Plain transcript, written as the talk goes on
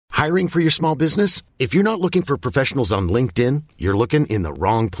Hiring for your small business? If you're not looking for professionals on LinkedIn, you're looking in the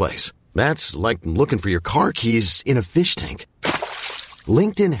wrong place. That's like looking for your car keys in a fish tank.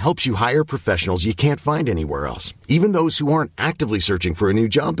 LinkedIn helps you hire professionals you can't find anywhere else, even those who aren't actively searching for a new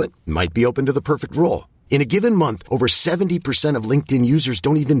job but might be open to the perfect role. In a given month, over 70% of LinkedIn users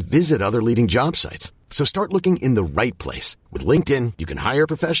don't even visit other leading job sites. So start looking in the right place. With LinkedIn, you can hire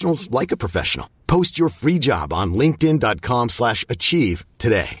professionals like a professional. Post your free job on linkedin.com/achieve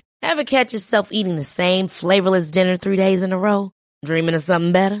today. Ever catch yourself eating the same flavorless dinner 3 days in a row? Dreaming of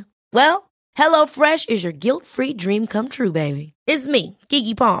something better? Well, HelloFresh is your guilt-free dream come true, baby. It's me,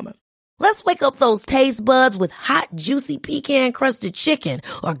 Keke Palmer. Let's wake up those taste buds with hot, juicy pecan-crusted chicken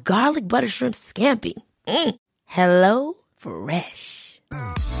or garlic butter shrimp scampi. Hello Fresh.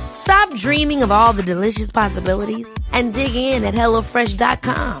 Stop dreaming of all the delicious possibilities and dig in at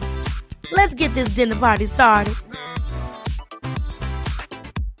HelloFresh.com. Let's get this dinner party started.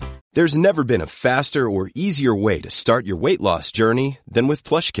 There's never been a faster or easier way to start your weight loss journey than with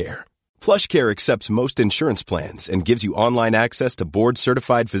PlushCare. PlushCare accepts most insurance plans and gives you online access to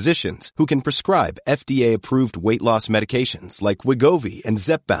board-certified physicians who can prescribe FDA-approved weight loss medications like Wegovy and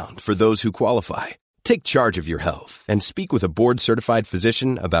Zepbound for those who qualify. Take charge of your health and speak with a board-certified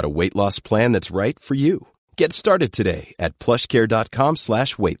physician about a weight loss plan that's right for you. Get started today at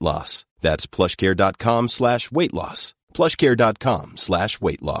plushcare.com/weight loss. That's plushcare.com/weight loss.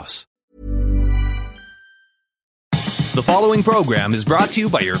 plushcare.com/weight loss. The following program is brought to you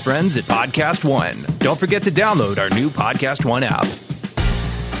by your friends at Podcast One. Don't forget to download our new Podcast One app.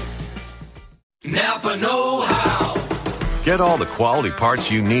 Napa Know-How. Get all the quality parts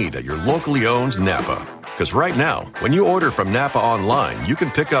you need at your locally owned Napa. Because right now, when you order from Napa online, you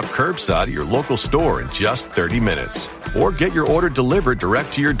can pick up curbside at your local store in just 30 minutes. Or get your order delivered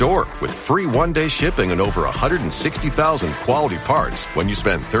direct to your door with free one-day shipping and over 160,000 quality parts when you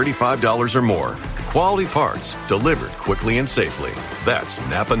spend $35 or more. Quality parts delivered quickly and safely. That's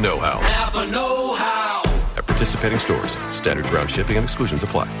Napa Know-How. Napa Know-How. At participating stores, standard ground shipping and exclusions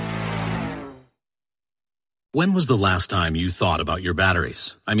apply. When was the last time you thought about your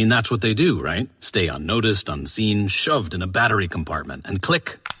batteries? I mean, that's what they do, right? Stay unnoticed, unseen, shoved in a battery compartment, and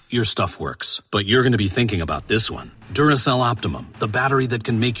click, your stuff works. But you're going to be thinking about this one. Duracell Optimum, the battery that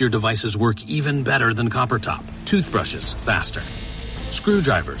can make your devices work even better than copper top. Toothbrushes, faster.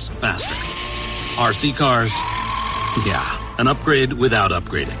 Screwdrivers, faster. RC cars, yeah, an upgrade without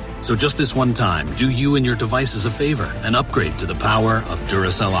upgrading. So just this one time, do you and your devices a favor and upgrade to the power of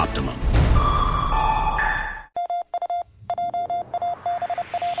Duracell Optimum.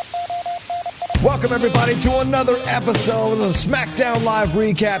 Welcome, everybody, to another episode of the SmackDown Live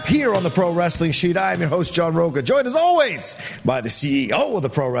Recap here on the Pro Wrestling Sheet. I am your host, John Roca, joined as always by the CEO of the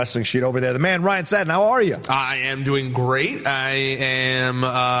Pro Wrestling Sheet over there, the man Ryan Satin. How are you? I am doing great. I am,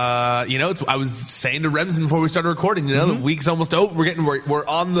 I was saying to Remsen before we started recording, the week's almost over. We're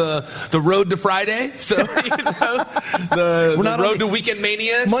on the road to Friday, so the road to Weekend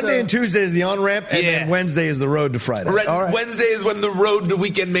Mania. Monday and Tuesday is the on-ramp, and then Wednesday is the road to Friday. All right. Wednesday is when the road to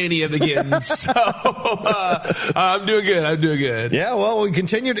Weekend Mania begins. So I'm doing good. Yeah, well, we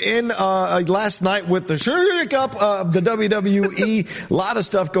continued in last night with the shake-up of the WWE. A lot of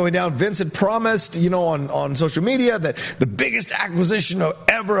stuff going down. Vince had promised, on social media that the biggest acquisition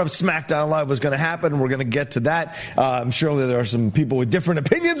ever of SmackDown Live was going to happen. We're going to get to that. I'm sure that there are some people with different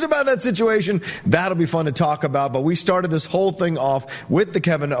opinions about that situation. That'll be fun to talk about. But we started this whole thing off with the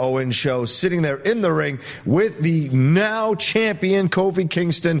Kevin Owens show, sitting there in the ring with the now champion Kofi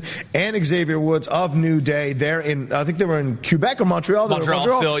Kingston and Xavier Woods of New Day. I think they were in Quebec or Montreal.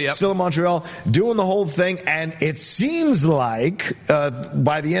 Montreal still, yep. Still in Montreal, doing the whole thing. And it seems like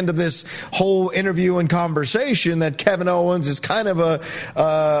by the end of this whole interview and conversation that Kevin Owens is kind of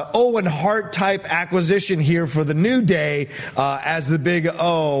a Owen Hart type acquisition here for the New Day as the big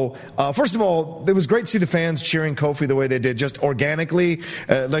O. First of all, it was great to see the fans cheering Kofi the way they did, just organically.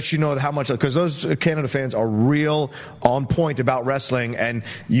 Lets you know how much, because those Canada fans are real on point about wrestling, and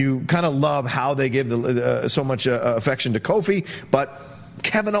you kind of love how they give so much affection to Kofi. But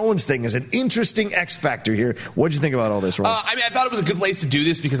Kevin Owens thing is an interesting X factor here. What did you think about all this, Ron? I thought it was a good place to do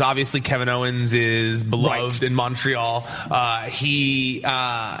this because obviously Kevin Owens is beloved in Montreal. He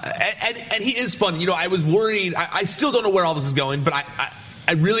is fun. I was worried. I still don't know where all this is going, but I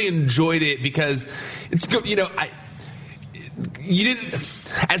really enjoyed it because it's good. you didn't,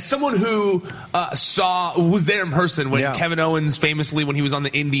 as someone who was there in person when Kevin Owens famously, when he was on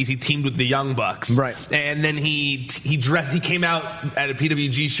the Indies, he teamed with the Young Bucks, right? And then he came out at a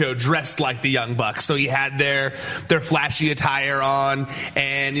PWG show dressed like the Young Bucks, so he had their flashy attire on,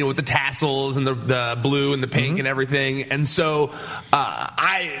 and with the tassels and the blue and the pink and everything, and so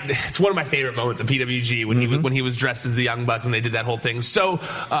it's one of my favorite moments of PWG when he was dressed as the Young Bucks and they did that whole thing. So.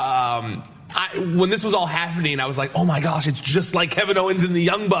 When this was all happening, I was like, "Oh my gosh, it's just like Kevin Owens and the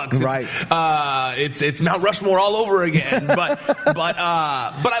Young Bucks." Right. It's Mount Rushmore all over again. But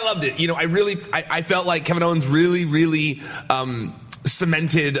I loved it. I felt like Kevin Owens really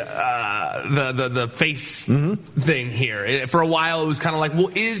cemented the face thing here. For a while, it was kind of like,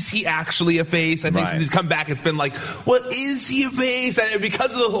 well, is he actually a face? I think since he's come back, it's been like, well, is he a face?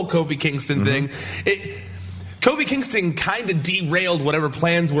 Because of the whole Kofi Kingston thing. Kofi Kingston kind of derailed whatever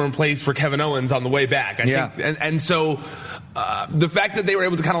plans were in place for Kevin Owens on the way back. I think. And so the fact that they were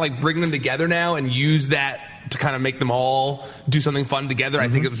able to kind of like bring them together now and use that to kind of make them all do something fun together, I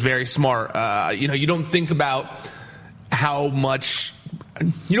think it was very smart. You don't think about how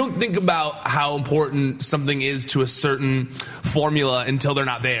important something is to a certain formula until they're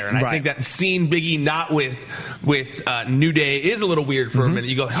not there. And I think that seeing Big E not with New Day is a little weird for a minute.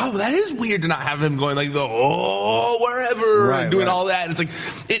 You go, oh, that is weird to not have him going like, wherever, and doing all that. And it's like,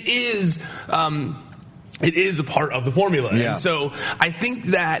 it is a part of the formula. Yeah. And so I think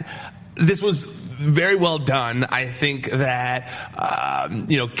that this was very well done. I think that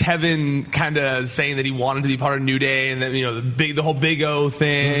Kevin kind of saying that he wanted to be part of New Day, and then the whole Big O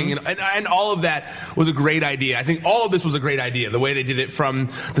thing, and all of that was a great idea. I think all of this was a great idea. The way they did it, from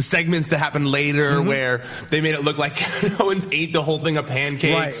the segments that happened later, where they made it look like Kevin Owens ate the whole thing of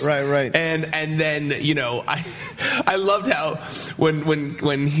pancakes. Right. And then I loved how when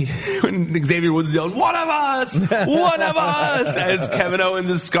Xavier Woods yelled, "One of us, as Kevin Owens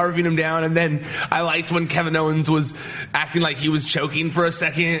is scarfing him down, and then I liked when Kevin Owens was acting like he was choking for a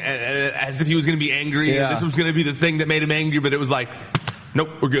second, as if he was going to be angry, and this was going to be the thing that made him angry, but it was like, nope,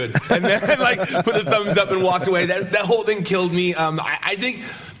 we're good. And then put the thumbs up and walked away. That whole thing killed me. I think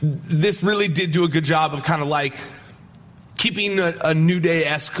this really did do a good job of kind of like keeping a New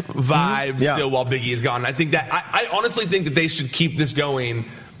Day-esque vibe still while Big E is gone. I think that I honestly think that they should keep this going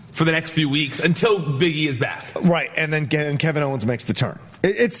for the next few weeks until Big E is back. Right, and then Kevin Owens makes the turn.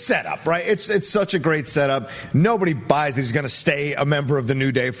 It's set up, right? It's such a great setup. Nobody buys that he's going to stay a member of the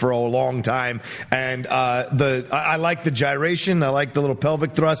New Day for a long time. And I like the gyration. I like the little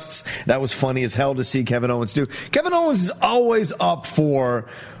pelvic thrusts. That was funny as hell to see Kevin Owens do. Kevin Owens is always up for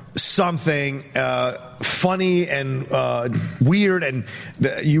something funny and weird, and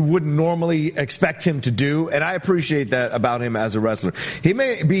you wouldn't normally expect him to do, and I appreciate that about him as a wrestler. He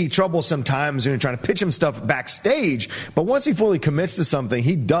may be trouble sometimes when you're trying to pitch him stuff backstage, but once he fully commits to something,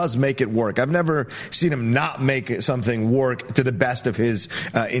 he does make it work. I've never seen him not make something work to the best of his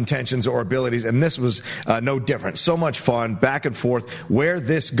intentions or abilities, and this was no different. So much fun, back and forth. Where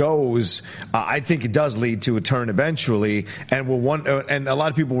this goes, I think it does lead to a turn eventually, and and a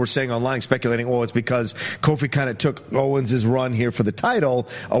lot of people were saying online, speculating, it's because Kofi kind of took Owens' run here for the title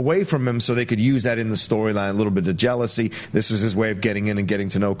away from him so they could use that in the storyline, a little bit of jealousy. This was his way of getting in and getting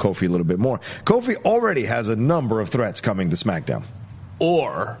to know Kofi a little bit more. Kofi already has a number of threats coming to SmackDown.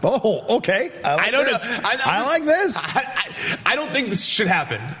 Okay. I don't know. I like this. I don't think this should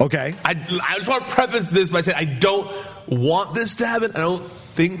happen. Okay. I just want to preface this by saying I don't want this to happen. I don't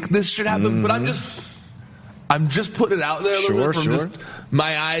think this should happen, but I'm just putting it out there a little bit from just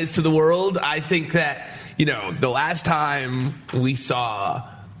my eyes to the world. I think that, the last time we saw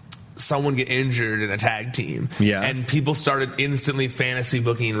someone get injured in a tag team and people started instantly fantasy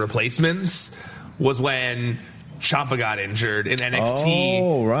booking replacements was when Ciampa got injured in NXT.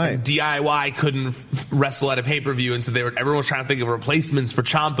 Oh, right. DIY couldn't wrestle at a pay-per-view, and so everyone was trying to think of replacements for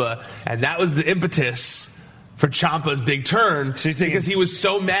Ciampa, and that was the impetus for Ciampa's big turn, because he was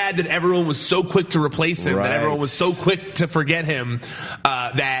so mad that everyone was so quick to replace him, that everyone was so quick to forget him,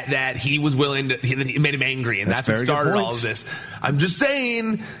 that he was willing to, that he made him angry, and that's what started all of this. I'm just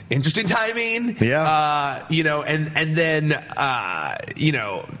saying, interesting timing. Yeah. And then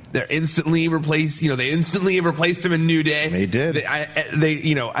they're instantly replaced. They instantly replaced him in New Day. They did.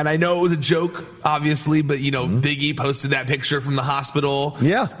 And I know it was a joke, obviously, but Big E posted that picture from the hospital.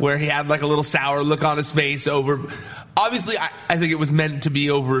 Yeah. Where he had like a little sour look on his face over. Obviously, I think it was meant to be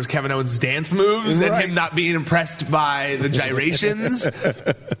over Kevin Owens' dance moves and him not being impressed by the gyrations.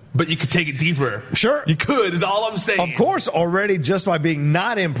 But but you could take it deeper. Sure. You could, is all I'm saying. Of course, already just by being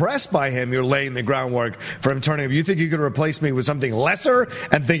not impressed by him, you're laying the groundwork for him turning. If you think you could replace me with something lesser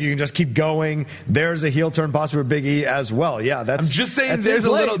and think you can just keep going, there's a heel turn possibly for Big E as well. Yeah, that's. I'm just saying there's a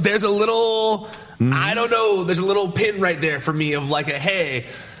little, I don't know, there's a little pin right there for me of like a, hey,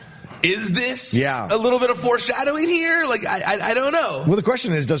 is this a little bit of foreshadowing here? Like, I don't know. Well, the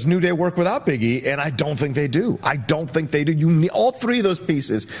question is, does New Day work without Big E? And I don't think they do. You need, all three of those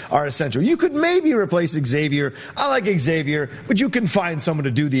pieces are essential. You could maybe replace Xavier. I like Xavier, but you can find someone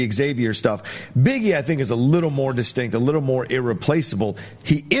to do the Xavier stuff. Big E, I think, is a little more distinct, a little more irreplaceable.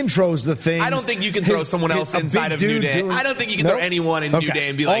 He intros the things. I don't think you can throw someone else inside of New Day. I don't think you can throw anyone in New Day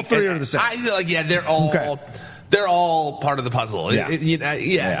and be like, all three are the same. I feel like, they're all... Okay. They're all part of the puzzle.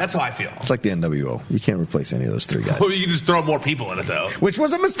 That's how I feel. It's like the NWO. You can't replace any of those three guys. Well, you can just throw more people in it, though. Which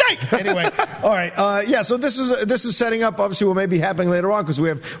was a mistake. Anyway, all right. So this is setting up, obviously, what may be happening later on, because we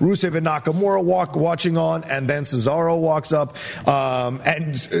have Rusev and Nakamura watching on, and then Cesaro walks up.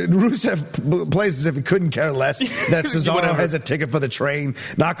 And Rusev plays as if he couldn't care less that Cesaro has a ticket for the train.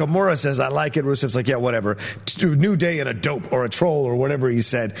 Nakamura says, I like it. Rusev's like, yeah, whatever. New Day and a dope or a troll or whatever he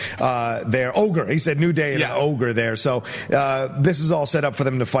said there. Ogre. He said New Day and an ogre there. So this is all set up for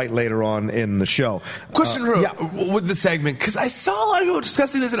them to fight later on in the show. Question with the segment, because I saw a lot of people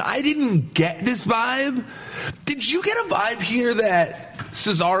discussing this and I didn't get this vibe. Did you get a vibe here that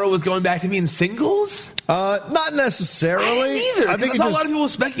Cesaro was going back to being singles? Not necessarily. I didn't either. I think a lot of people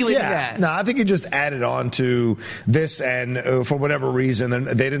speculating that. No, I think he just added on to this, and for whatever reason,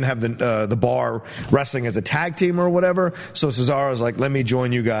 they didn't have the Bar wrestling as a tag team or whatever. So Cesaro's like, let me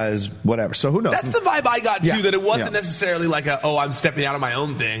join you guys, whatever. So who knows? That's the vibe I got too. That it wasn't necessarily like I'm stepping out on my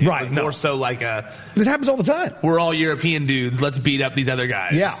own thing. Right. It was more so like this happens all the time. We're all European dudes. Let's beat up these other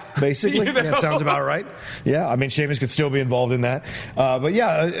guys. Yeah, basically. That sounds about right. Yeah, I mean, Sheamus could still be involved in that. But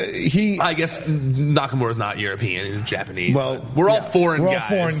I guess Nakamura's not European. He's Japanese. Well, we're all foreign guys.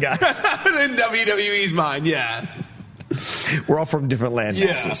 We're all foreign guys. In WWE's mind, We're all from different land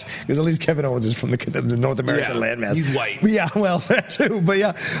masses. Because at least Kevin Owens is from the North American land mass. He's white. Yeah, well, that too. But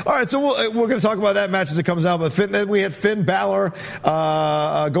yeah. All right, so we're going to talk about that match as it comes out. But then we had Finn Balor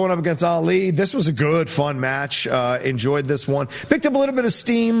going up against Ali. This was a good, fun match. Enjoyed this one. Picked up a little bit of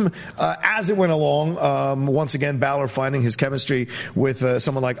steam as it went along. Once again, Balor finding his chemistry with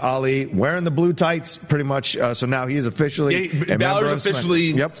someone like Ali, wearing the blue tights pretty much. So now he is officially Balor's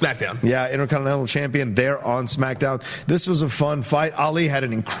officially SmackDown. Yeah, Intercontinental Champion there on SmackDown. This was a fun fight. Ali had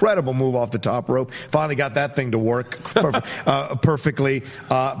an incredible move off the top rope. Finally got that thing to work perfectly,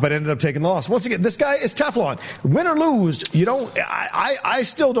 but ended up taking the loss. Once again, this guy is Teflon. Win or lose, you don't. I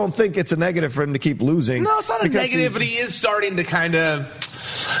still don't think it's a negative for him to keep losing. No, it's not a negative, but he is starting to kind of.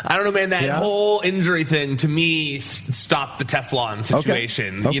 I don't know, man. That whole injury thing to me stopped the Teflon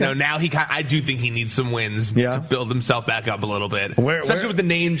situation. Okay. Now I do think he needs some wins to build himself back up a little bit, especially with the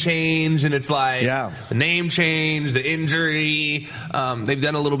name change. And it's like the name change, the injury. They've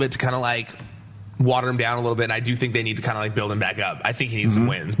done a little bit to kind of like water him down a little bit. And I do think they need to kind of like build him back up. I think he needs some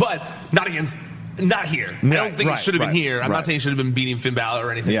wins, but not here. I don't think he should have been here. I'm not saying he should have been beating Finn Balor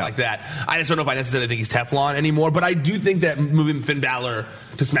or anything like that. I just don't know if I necessarily think he's Teflon anymore, but I do think that moving Finn Balor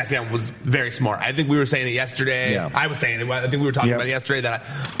to SmackDown was very smart. I think we were saying it yesterday. Yeah. I was saying it. I think we were talking about it yesterday that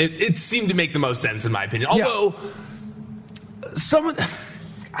it seemed to make the most sense in my opinion. Although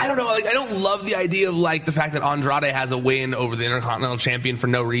I don't know. Like, I don't love the idea of like the fact that Andrade has a win over the Intercontinental Champion for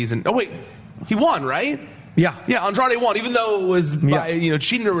no reason. Oh wait, he won, right? Yeah, Andrade won, even though it was by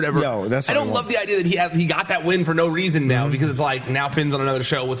cheating or whatever. I don't love the idea that he got that win for no reason now because it's like now Finn's on another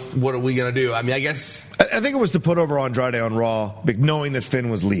show. What are we gonna do? I mean, I guess I think it was to put over Andrade on Raw, knowing that Finn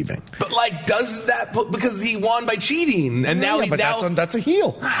was leaving. But like, does that because he won by cheating and now that's a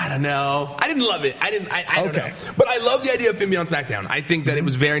heel. I don't know. I didn't love it. I don't know. But I love the idea of Finn being on SmackDown. I think that it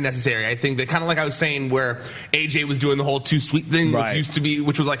was very necessary. I think that kind of like I was saying where AJ was doing the whole Too Sweet thing,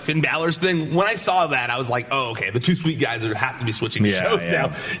 which was like Finn Balor's thing. When I saw that, I was like, oh, okay, the Too Sweet guys have to be switching shows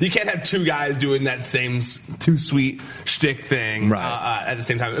now. You can't have two guys doing that same Too Sweet shtick thing at the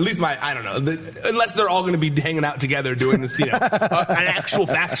same time. At least I don't know. Unless they're all going to be hanging out together doing this, an actual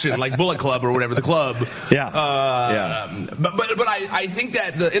faction like Bullet Club or whatever the club. But I think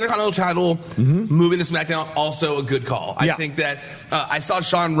that the Intercontinental title moving to SmackDown also a good call. I think that I saw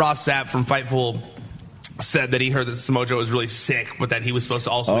Sean Ross Sapp from Fightful said that he heard that Samoa Joe was really sick, but that he was supposed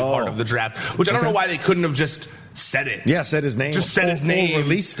to also be part of the draft. Which I don't know why they couldn't have just said it. Yeah, said his name. Just said his name. Or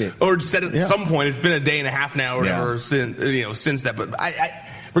released it. Or said it at some point. It's been a day and a half now or whatever since that. But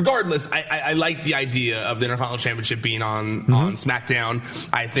regardless, I like the idea of the Intercontinental Championship being on SmackDown.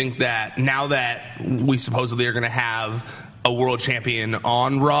 I think that now that we supposedly are going to have a world champion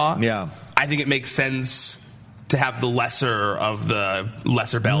on Raw. Yeah. I think it makes sense to have the lesser of the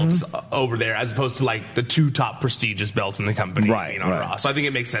lesser belts over there, as opposed to like the 2 top prestigious belts in the company being on Raw. So I think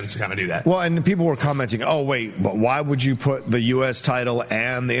it makes sense to kind of do that. Well, and people were commenting, oh, wait, but why would you put the U.S. title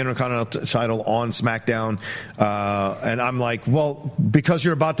and the Intercontinental title on SmackDown? And I'm like, well, because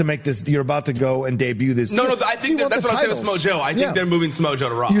you're about to go and debut this. No, I think that's what I said with Mojo. I think they're moving Mojo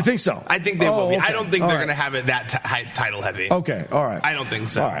to Raw. You think so? I think they will be. Okay. I don't think they're going to have it that title heavy. Okay, all right. I don't think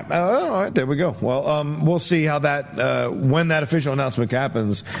so. All right, there we go. Well, we'll see how that, when that official announcement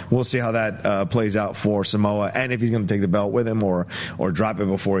happens, we'll see how that plays out for Samoa, and if he's going to take the belt with him or drop it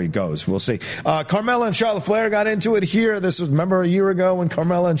before he goes. We'll see. Carmella and Charlotte Flair got into it here. This was, remember, a year ago when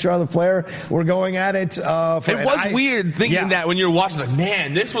Carmella and Charlotte Flair were going at it. It was weird thinking that when you were watching, like,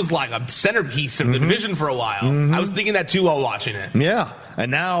 man, this was like a centerpiece of the division for a while. I was thinking that too while watching it. Yeah,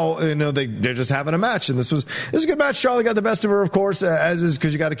 and now they're just having a match, and this is a good match. Charlotte got the best of her, of course, as is,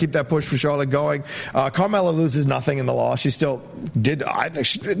 because you got to keep that push for Charlotte going. Carmella loses nothing in the loss. She still did. I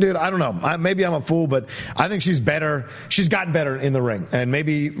don't know. Maybe I'm a fool, but I think she's better. She's gotten better in the ring, and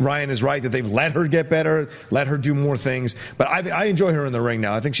maybe Ryan is right that they've let her get better, let her do more things. But I enjoy her in the ring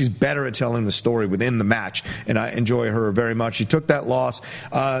now. I think she's better at telling the story within the match, and I enjoy her very much. She took that loss.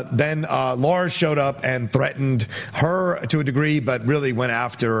 Then Lars showed up and threatened her to a degree, but really went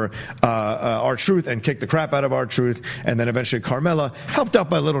after R-Truth and kicked the crap out of R-Truth. And then eventually Carmella, helped out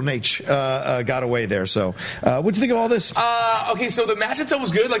by little Nate, got away there. So what'd you think of all this? Okay, so the match itself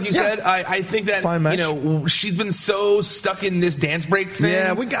was good, like you said. I think that, she's been so stuck in this dance break thing.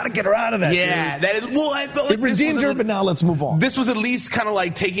 Yeah, we got to get her out of that. Yeah, dude. that is. Well, I felt like it redeemed her, but now let's move on. This was at least kind of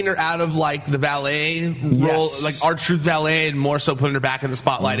like taking her out of like the valet role, like R-Truth valet, and more so putting her back in the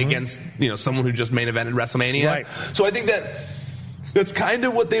spotlight against someone who just main evented WrestleMania. Right. So I think that's kind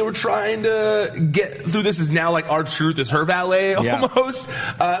of what they were trying to get through. This is now like R-Truth is her valet almost,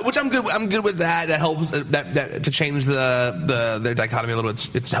 which I'm good. I'm good with that. That helps that to change their dichotomy a little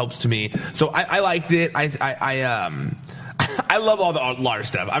bit. It helps to me. So I liked it. I love all the Lars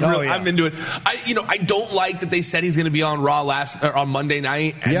stuff. I'm into it. I don't like that they said he's going to be on Raw on Monday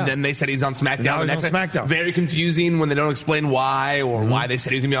night, and then they said he's on SmackDown. Now he's on SmackDown. Very confusing when they don't explain why or why they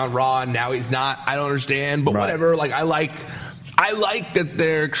said he's going to be on Raw and now he's not. I don't understand, but whatever. Like I like that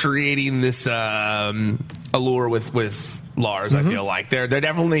they're creating this allure with Lars. I feel like they're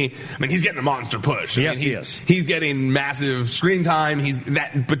definitely. I mean, he's getting a monster push. Yes, he is. He's getting massive screen time.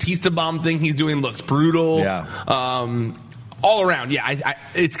 That Batista bomb thing he's doing looks brutal. Yeah. All around,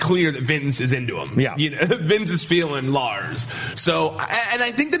 it's clear that Vince is into him. Yeah. Vince is feeling Lars. So, and I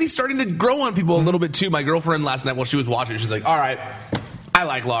think that he's starting to grow on people a little bit too. My girlfriend last night while she was watching, she's like, all right, I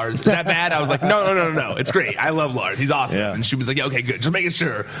like Lars. Is that bad? I was like, no. It's great. I love Lars. He's awesome. Yeah. And she was like, okay, good. Just making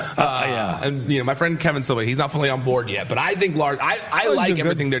sure. And my friend Kevin Silva, he's not fully on board yet, but I think Lars. I like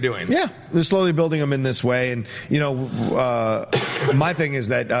everything they're doing. Yeah, they're slowly building him in this way. And my thing is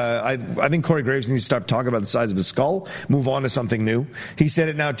that I think Corey Graves needs to stop talking about the size of his skull. Move on to something new. He said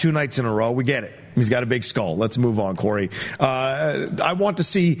it now 2 nights in a row. We get it. He's got a big skull. Let's move on, Corey. I want to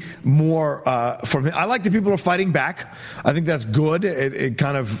see more from him. I like that people are fighting back. I think that's good. It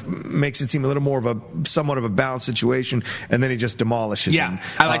kind of makes it seem a little more of somewhat of a balanced situation, and then he just demolishes him.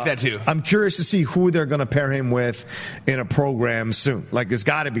 I like that too. I'm curious to see who they're going to pair him with in a program soon. Like, there's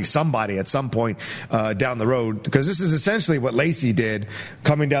got to be somebody at some point down the road, because this is essentially what Lacey did,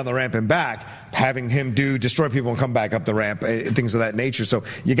 coming down the ramp and back, having him destroy people and come back up the ramp, things of that nature. So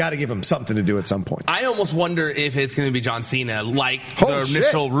you got to give him something to do at some point. I almost wonder if it's going to be John Cena, like the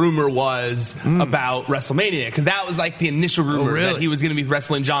initial rumor was about WrestleMania, because that was like the initial rumor that he was going to be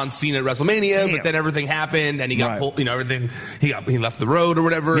wrestling John Cena at WrestleMania. But then everything happened and he got pulled, everything, he left the road or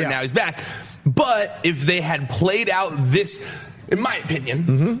whatever, and now he's back. But if they had played out this, in my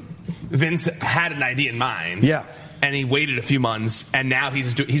opinion, Vince had an idea in mind. Yeah. And he waited a few months, and now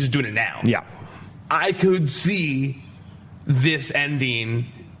he's just doing it now. Yeah. I could see this ending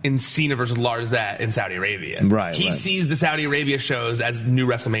in Cena versus Lars in Saudi Arabia. Right. He sees the Saudi Arabia shows as new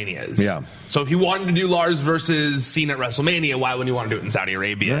WrestleManias. Yeah. So if he wanted to do Lars versus Cena at WrestleMania, why wouldn't he want to do it in Saudi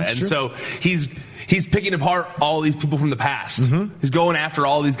Arabia? That's true. So he's picking apart all these people from the past. He's going after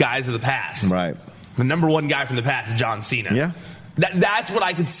all these guys of the past. Right. The number one guy from the past is John Cena. Yeah. That's what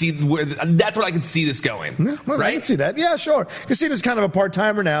I could see. That's what I could see this going. Yeah, well, right? I can see that. Yeah, sure. Because Cena's kind of a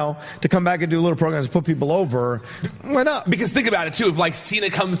part-timer now to come back and do little programs and put people over. Why not? Because think about it too. If like Cena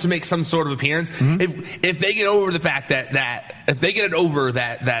comes to make some sort of appearance, if they get over the fact that if they get it over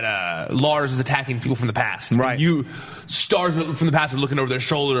that Lars is attacking people from the past, right? stars from the past are looking over their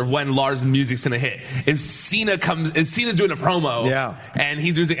shoulder of when Lars' music's gonna hit. If Cena's doing a promo, and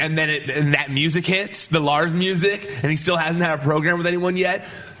he's doing, and then that music hits, the Lars music, and he still hasn't had a program with anyone yet,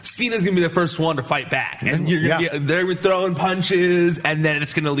 Cena's gonna be the first one to fight back, and they're gonna be throwing punches, and then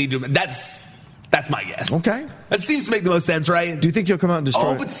it's gonna lead to him. That's my guess. Okay. That seems to make the most sense, right? Do you think he'll come out and destroy?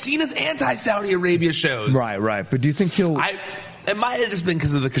 Oh, but Cena's anti-Saudi Arabia shows. Right. But do you think he'll? It might have just been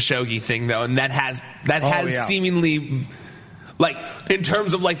because of the Khashoggi thing, though, and that has seemingly, like, in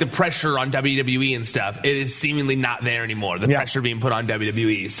terms of like the pressure on WWE and stuff, it is seemingly not there anymore. The pressure being put on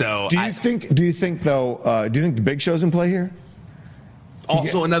WWE. So, do you think the Big Show's in play here?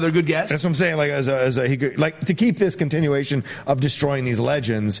 Also, another good guess. That's what I'm saying. Like, he could, like, to keep this continuation of destroying these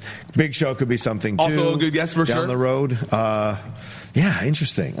legends, Big Show could be something too. Also, a good guess for down sure. the road. Yeah,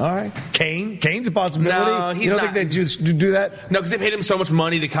 interesting. All right, Kane's a possibility. No, he's you don't not. think they do that? No, because they paid him so much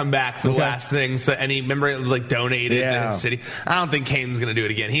money to come back for the last thing. So, and remember it was like donated to the city. I don't think Kane's going to do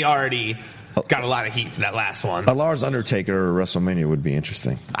it again. He already got a lot of heat for that last one. A Lars Undertaker WrestleMania would be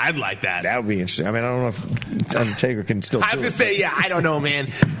interesting. I'd like that. That would be interesting. I mean, I don't know if Undertaker can still. I was gonna say, I don't know, man.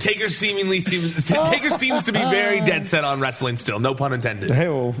 Taker seems to be very dead set on wrestling still. No pun intended. Hey,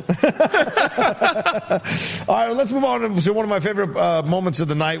 well. All right, let's move on to one of my favorite moments of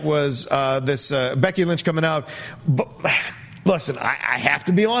the night was this Becky Lynch coming out. Listen, I have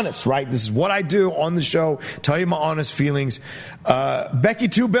to be honest, right? This is what I do on the show. Tell you my honest feelings. Becky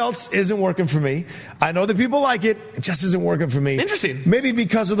 2 belts isn't working for me. I know that people like it. It just isn't working for me. Interesting. Maybe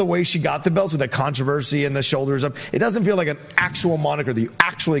because of the way she got the belts with that controversy and the shoulders up. It doesn't feel like an actual moniker that you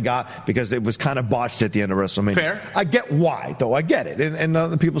actually got because it was kind of botched at the end of WrestleMania. Fair. I get why, though. I get it. And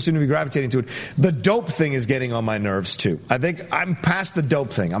other people seem to be gravitating to it. The dope thing is getting on my nerves, too. I think I'm past the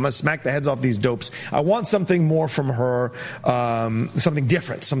dope thing. I'm going to smack the heads off these dopes. I want something more from her. Something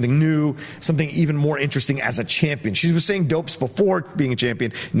different, something new, something even more interesting as a champion. She was saying dopes before being a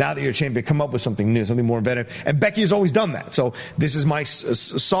champion. Now that you're a champion, come up with something new, something more inventive. And Becky has always done that. So this is my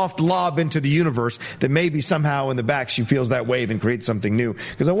soft lob into the universe that maybe somehow in the back she feels that wave and creates something new.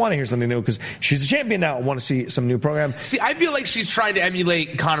 Because I want to hear something new because she's a champion now. I want to see some new program. See, I feel like she's trying to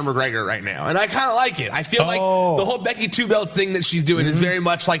emulate Conor McGregor right now. And I kind of like it. I feel like the whole Becky 2 belts thing that she's doing is very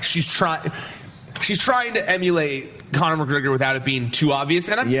much like she's trying to emulate Conor McGregor without it being too obvious,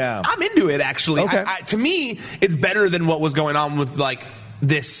 and I'm into it actually. Okay. To me, it's better than what was going on with like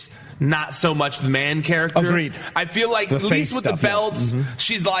this not so much the man character. Agreed. I feel like at least with the belts,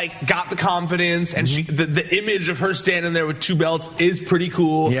 she's like got the confidence, and the image of her standing there with 2 belts is pretty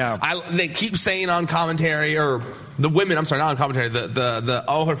cool. Yeah. They keep saying on commentary, or the women, I'm sorry, not on commentary, the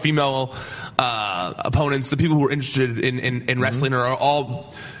all her female opponents, the people who are interested in wrestling her are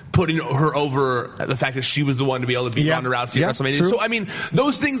all putting her over the fact that she was the one to be able to beat Ronda Rousey at WrestleMania. True. So, I mean,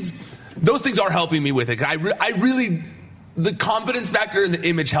 those things are helping me with it. I really, the confidence factor and the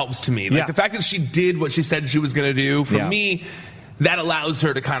image helps to me. Like the fact that she did what she said she was going to do, for me, that allows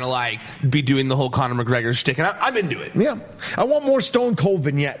her to kind of like be doing the whole Conor McGregor shtick, and I'm into it. Yeah. I want more Stone Cold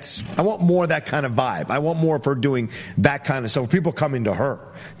vignettes. I want more of that kind of vibe. I want more of her doing that kind of stuff. People coming to her.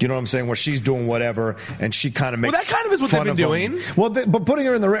 Do you know what I'm saying? Where she's doing whatever, and she kind of makes that kind of is what they've been doing. Well, but putting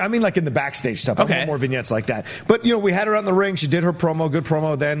her in the ring, I mean like in the backstage stuff. I want more vignettes like that. But, you know, we had her out in the ring. She did her promo, good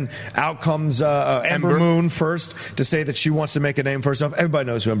promo. Then out comes Ember Moon first to say that she wants to make a name for herself. Everybody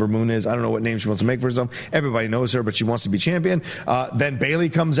knows who Ember Moon is. I don't know what name she wants to make for herself. Everybody knows her, but she wants to be champion. Then Bayley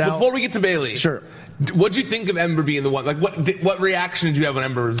comes out. Before we get to Bayley, sure. What'd you think of Ember being the one? Like, what reaction did you have when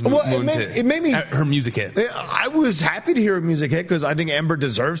Ember's it made me her music hit? I was happy to hear her music hit because I think Ember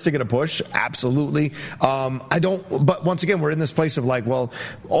deserves to get a push. Absolutely. But once again, we're in this place of like, well,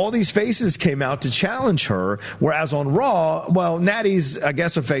 all these faces came out to challenge her, whereas on Raw, well, Natty's, I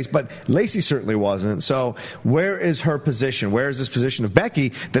guess, a face, but Lacey certainly wasn't. So where is her position? Where is this position of Becky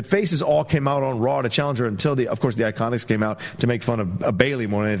that faces all came out on Raw to challenge her until of course, the Iconics came out to make fun of Bayley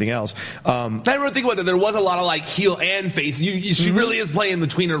more than anything else. I never think about that. There was a lot of like heel and face. She really is playing the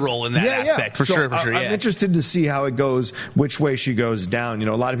tweener role in that aspect, for sure. I'm interested to see how it goes, which way she goes down. You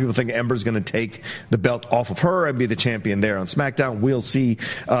know, a lot of people think Ember's going to take the belt off of her and be the champion there on SmackDown. We'll see.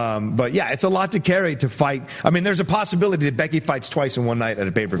 But yeah, it's a lot to carry to fight. I mean, there's a possibility that Becky fights twice in one night at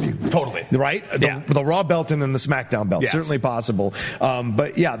a pay-per-view. Totally. Right? The Raw belt and then the SmackDown belt. Yes. Certainly possible.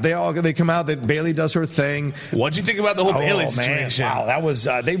 But yeah, they come out that Bayley does her thing. What'd you think about the whole Bayley situation? Wow, that was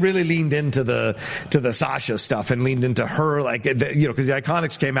they really leaned into the Sasha stuff and leaned into her, like, because the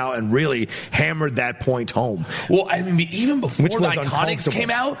Iconics came out and really hammered that point home. Well, I mean, even before the Iconics came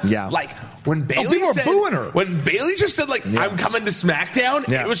out, like, when Bayley people were booing her. When Bayley just said, like, I'm coming to SmackDown,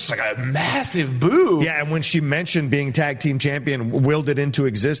 it was just like a massive boo. Yeah, and when she mentioned being tag team champion, willed it into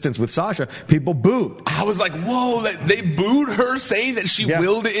existence with Sasha, people booed. I was like, whoa, they booed her saying that she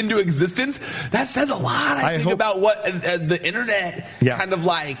willed it into existence? That says a lot, I think, about what the internet kind of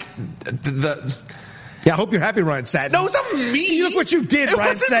like, Yeah, I hope you're happy, Ryan Satin. No, it's not me. Look what you did,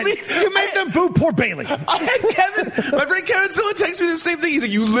 Ryan Satin. You made them boo poor Bayley. I had Kevin, my friend Kevin Silla texts me the same thing. He's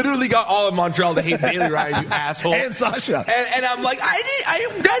like, you literally got all of Montreal to hate Bayley, Ryan, you asshole. And Sasha. And I'm like,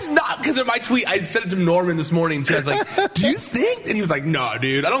 that's not because of my tweet. I sent it to Norman this morning, too. I was like, do you think? And he was like, no,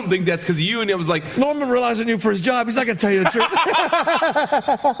 dude, I don't think that's because of you. And I was like, Norman relies on you for his job. He's not going to tell you the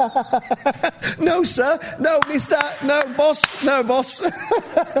truth. No, sir. No, mister. No, boss. No, boss.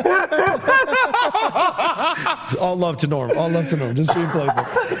 All love to Norm. All love to Norm. Just being playful.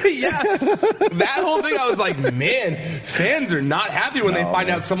 Yeah. That whole thing, I was like, man, fans are not happy when they find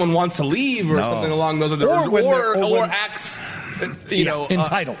out someone wants to leave or something along those lines. Or acts,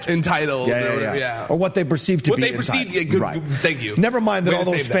 entitled. Yeah. Or what they perceive to be entitled. Right. Thank you. Never mind that all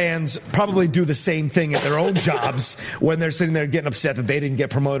those fans probably do the same thing at their own jobs when they're sitting there getting upset that they didn't get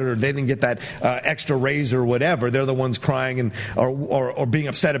promoted or they didn't get that extra raise or whatever. They're the ones crying and or being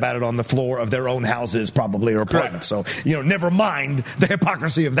upset about it on the floor of their own houses probably or apartments. So, never mind the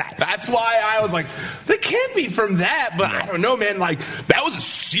hypocrisy of that. That's why I was like, that can't be from that, but I don't know, man. Like, that was a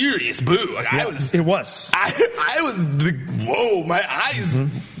serious boo. Like, it was. I was whoa. My eyes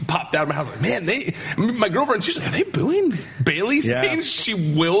popped out of my house. Like, man, my girlfriend, she's like, are they booing Bayley saying she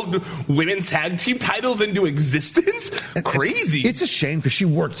willed women's tag team titles into existence? Crazy. It's a shame because she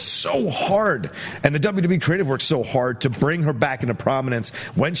worked so hard, and the WWE creative worked so hard to bring her back into prominence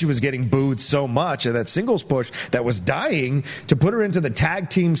when she was getting booed so much, and that singles push that was dying to put her into the tag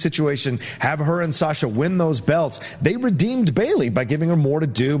team situation, have her and Sasha win those belts. They redeemed Bayley by giving her more to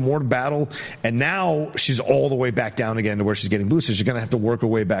do, more to battle, and now she's all the way back down again to where she's getting booed, so she's going to have to work her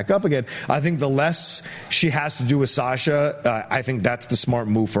way back up again. I think the less she has to do with Sasha, I think that's the smart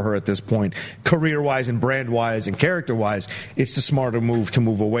move for her at this point. Career-wise and brand-wise and character-wise, it's the smarter move to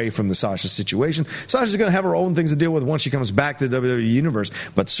move away from the Sasha situation. Sasha's going to have her own things to deal with once she comes back to the WWE Universe,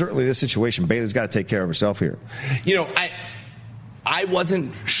 but certainly this situation, Bayley's got to take care of herself here. I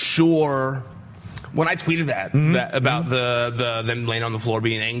wasn't sure when I tweeted that about the them laying on the floor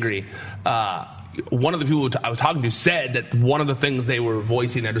being angry. One of the people I was talking to said that one of the things they were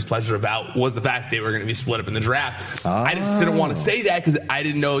voicing their displeasure about was the fact they were going to be split up in the draft. I just didn't want to say that because I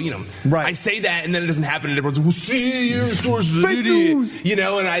didn't know, I say that and then it doesn't happen and everyone's like, well, see, your source is an idiot.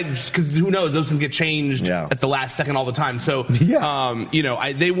 Because who knows, those things get changed at the last second all the time. So,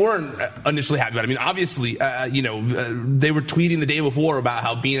 they weren't initially happy about it. I mean, obviously, they were tweeting the day before about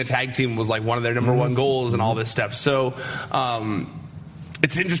how being a tag team was like one of their number one goals and all this stuff. So,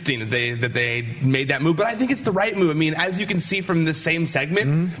 it's interesting that they made that move, but I think it's the right move. I mean, as you can see from this same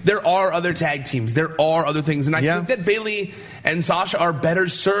segment, there are other tag teams. There are other things. And I think that Bayley and Sasha are better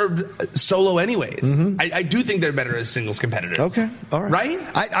served solo anyways. I do think they're better as singles competitors. Okay. All right. Right?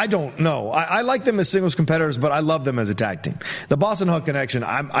 I don't know. I like them as singles competitors, but I love them as a tag team. The Boss 'n' Hug Connection,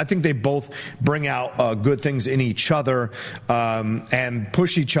 I think they both bring out good things in each other and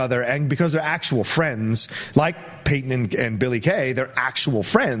push each other. And because they're actual friends, like Peyton and Billie Kay, they're actual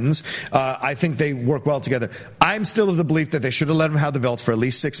friends. I think they work well together. I'm still of the belief that they should have let them have the belts for at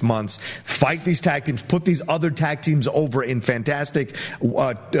least 6 months, fight these tag teams, put these other tag teams over in fantastic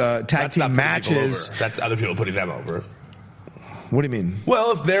tag team matches. That's other people putting them over. What do you mean?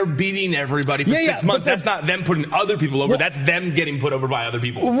 Well, if they're beating everybody for 6 months, that's not them putting other people over. That's them getting put over by other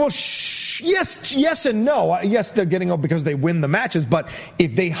people. Well, yes and no. Yes, they're getting over because they win the matches. But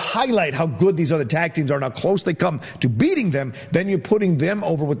if they highlight how good these other tag teams are and how close they come to beating them, then you're putting them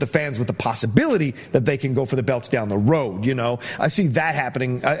over with the fans with the possibility that they can go for the belts down the road. I see that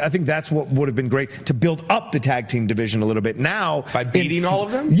happening. I think that's what would have been great to build up the tag team division a little bit. Now, by beating all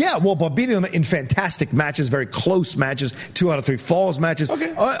of them? Yeah, well, by beating them in fantastic matches, very close matches, 2 out of 3 falls matches,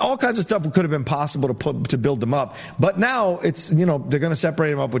 all kinds of stuff could have been possible to build them up. But now it's, they're going to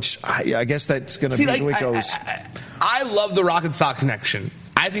separate them up, which I guess that's going to be the way it goes. I love the Rock and Sock Connection.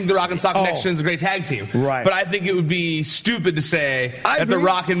 I think the Rock and Sock Connection is a great tag team. Right. But I think it would be stupid to say that the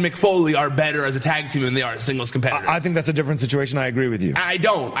Rock and Mick Foley are better as a tag team than they are as singles competitors. I think that's a different situation. I agree with you. I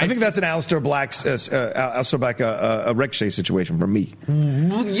don't. I think that's an Aleister Black, a Ricochet situation for me.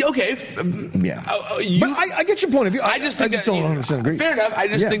 Okay. Yeah. But I get your point of view. I just don't 100% agree. Fair enough.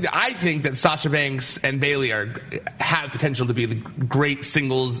 I think that Sasha Banks and Bayley have potential to be the great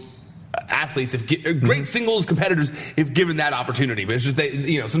singles athletes, great singles competitors, if given that opportunity. But it's just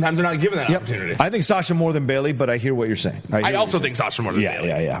sometimes they're not given that opportunity. I think Sasha more than Bayley, but I hear what you're saying. I also think Sasha more than Bayley.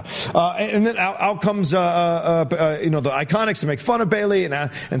 Yeah. And then out comes the Iconics to make fun of Bayley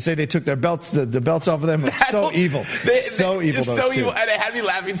and say they took their belts, the belts off of them. It's so evil. So evil. And they had me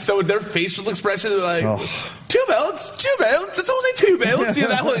laughing. So with their facial expression, they're like, two belts. It's only 2 belts.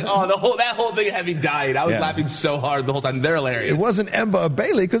 That whole thing had me dying. I was laughing so hard the whole time. They're hilarious. It wasn't Emma or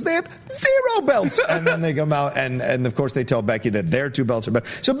Bayley because they have 0 belts. And then they come out and of course they tell Becky that their 2 belts are better.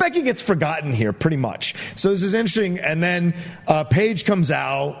 So Becky gets forgotten here pretty much. So this is interesting. And then Paige comes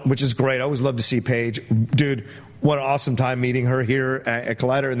out, which is great. I always love to see Paige. Dude, what an awesome time meeting her here at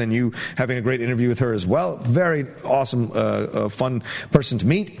Collider, and then you having a great interview with her as well. Very awesome, fun person to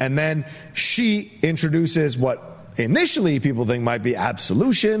meet. And then she introduces what initially people think might be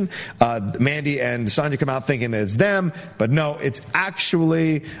Absolution. Mandy and Sonya come out thinking that it's them, but no, it's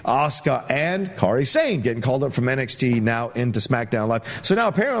actually Asuka and Kairi Sane getting called up from NXT now into SmackDown Live. So now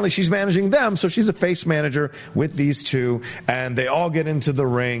apparently she's managing them, so she's a face manager with these two, and they all get into the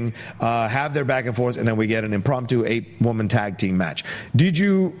ring, have their back and forth, and then we get an impromptu 8-woman tag team match. Did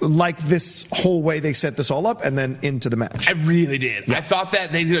you like this whole way they set this all up and then into the match? I really did. Yeah. I thought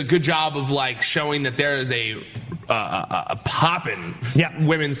that they did a good job of showing that there is a poppin'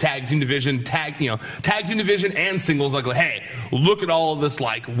 women's tag team division, tag team division and singles. Hey, look at all of this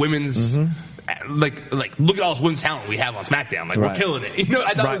women's. Look at all this women's talent we have on SmackDown. We're killing it.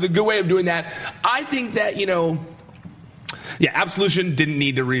 I thought it was a good way of doing that. I think that Absolution didn't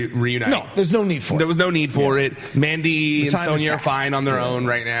need to reunite. No, there's no need for it. There was no need for it. Mandy and Sonya are fine on their own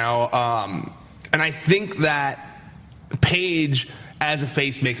right now. And I think that Paige as a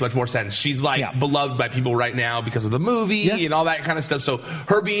face makes much more sense. She's beloved by people right now because of the movie and all that kind of stuff. So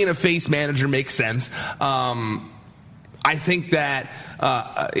her being a face manager makes sense. I think that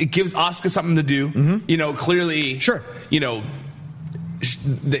it gives Asuka something to do. Clearly,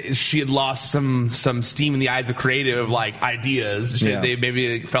 she had lost some steam in the eyes of creative ideas. They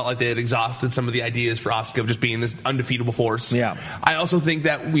maybe felt like they had exhausted some of the ideas for Asuka of just being this undefeatable force. I also think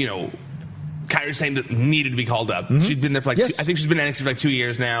that Kairi Sane needed to be called up. She'd been there for I think she's been in NXT for 2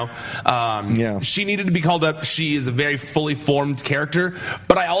 years now. She needed to be called up. She is a very fully formed character,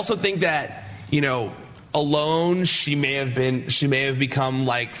 but I also think that alone she may have become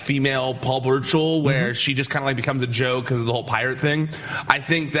female Paul Burchill, where she just kind of becomes a joke because of the whole pirate thing. I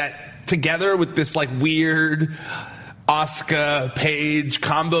think that together with this weird Asuka Paige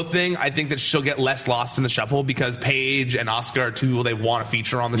combo thing, I think that she'll get less lost in the shuffle because Paige and Asuka are two people they want to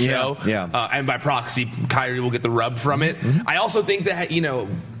feature on the show. And by proxy, Kairi will get the rub from it. I also think that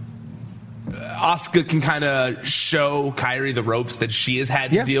Asuka can kind of show Kairi the ropes that she has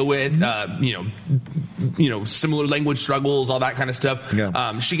had to deal with, similar language struggles, all that kind of stuff.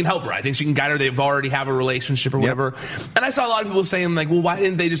 She can help her. I think she can guide her. They've already have a relationship or whatever. And I saw a lot of people saying well, why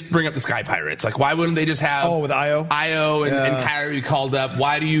didn't they just bring up the Sky Pirates? Why wouldn't they just have with Io and Kairi called up?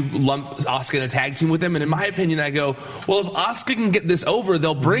 Why do you lump Asuka in a tag team with them? And in my opinion, I go, well, if Asuka can get this over,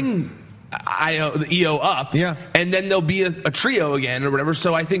 they'll bring the EO up, and then there'll be a trio again or whatever.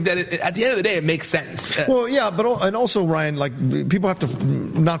 So I think that at the end of the day, it makes sense. Well, and also Ryan, people have to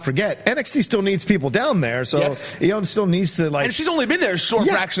not forget NXT still needs people down there. So EO still needs to and she's only been there a short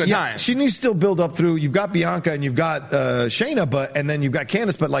fraction of time. She needs to still build up through. You've got Bianca and you've got Shayna, and then you've got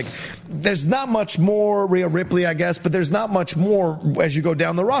Candice, but there's not much more. Rhea Ripley, I guess, but there's not much more as you go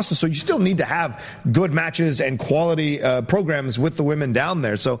down the roster. So you still need to have good matches and quality programs with the women down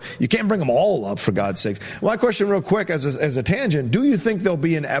there. So you can't bring them all up, for God's sakes. My question real quick as a tangent, do you think there'll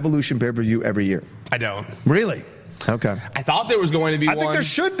be an Evolution pay-per-view every year? I don't. Really? Okay. I thought there was going to be one. I think there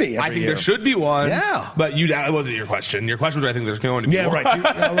should be every year. There should be one. Yeah. But that wasn't your question. Your question was, I think there's going to be one.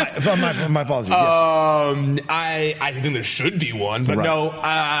 Right. My apologies. I think there should be one, but no,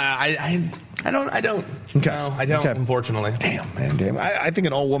 I don't. Okay. No, I don't, unfortunately. Damn. I think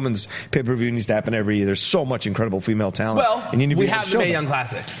an all-women's pay-per-view needs to happen every year. There's so much incredible female talent. Well, and you need to we have the Mae Young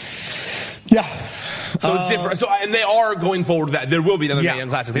Classic. Yeah. So it's different. And they are going forward with that. There will be another Mae Young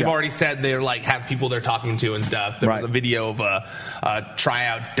Classic. They've already said they're have people they're talking to and stuff. There was a video of a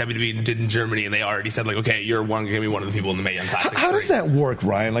tryout WWE did in Germany, and they already said okay, you're going to be one of the people in the Mae Young Classic. How does that work,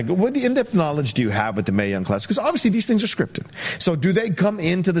 Ryan? What in-depth knowledge do you have with the Mae Young Classic? Because obviously these things are scripted. So do they come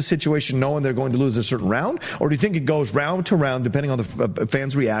into the situation knowing they're going to lose a certain round, or do you think it goes round to round depending on the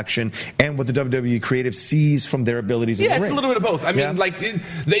fans' reaction and what the WWE creative sees from their abilities? Yeah, it's a little bit of both. I mean,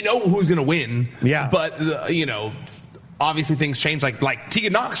 they know who's going to win. Yeah, but obviously things change. Like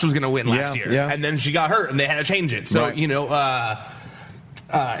Tegan Nox was going to win last year, and then she got hurt, and they had to change it. So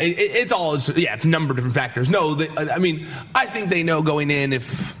it's all it's a number of different factors. No, I think they know going in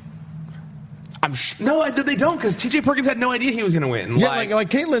if No, they don't, because T.J. Perkins had no idea he was going to win. Yeah, like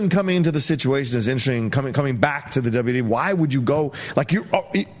Caitlyn coming into the situation is interesting. Coming back to the WWE, why would you go? Like you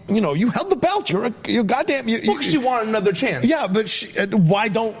held the belt. You're goddamn. Because she wanted another chance. Yeah, but why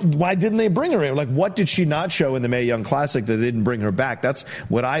didn't they bring her in? Like, what did she not show in the Mae Young Classic that they didn't bring her back? That's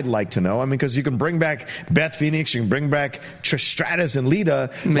what I'd like to know. I mean, because you can bring back Beth Phoenix, you can bring back Trish Stratus and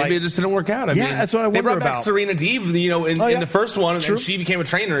Lita. Maybe it just didn't work out. I mean, that's what I wonder about. They brought back Serena Deeb, in the first one, and she became a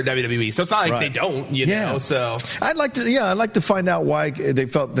trainer at WWE. So it's not like they don't, know. So I'd like to find out why they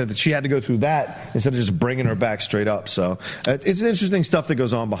felt that she had to go through that instead of just bringing her back straight up. So it's interesting stuff that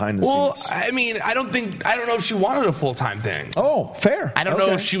goes on behind the scenes. Well, I mean, I don't know if she wanted a full-time thing. Oh, fair. I don't know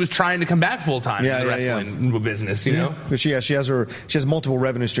if she was trying to come back full-time in the wrestling business, you know? Because she has multiple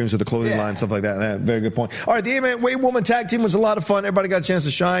revenue streams with the clothing line and stuff like that. Very good point. All right, the 8-man weight woman tag team was a lot of fun. Everybody got a chance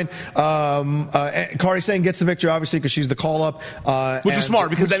to shine. Kairi Sane gets the victory, obviously, because she's the call-up. Which is smart,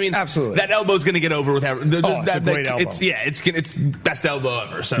 because, absolutely. that elbow's going to get over with everyone. It's a great elbow. It's best elbow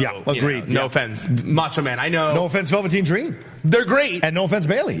ever. So, agreed. No offense. Macho Man, I know. No offense, Velveteen Dream. They're great. And no offense,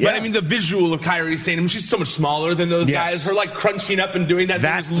 Bayley. But I mean, the visual of Kairi Sane, I mean, she's so much smaller than those guys. Her crunching up and doing that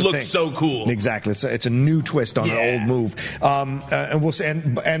just looks so cool. Exactly. It's a new twist on an old move. And we'll say,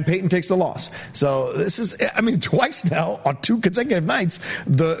 and Peyton takes the loss. So this is, I mean, twice now on 2 consecutive nights,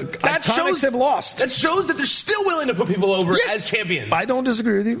 the Iconics have lost. That shows that they're still willing to put people over as champions. I don't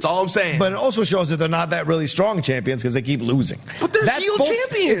disagree with you. That's all I'm saying. But it also shows that they're not that really strong champions because they keep losing. But they're heel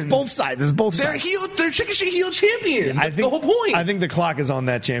champions. It's both sides. It's both sides. They're chicken shit heel champions. That's the whole point. I think the clock is on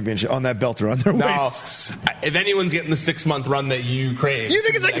that championship, on that belt around their waists. If anyone's getting the 6-month run that you crave. You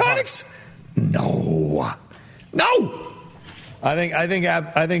think it's Iconics? No. I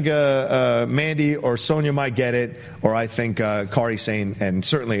think Mandy or Sonya might get it, or I think Kairi Sane and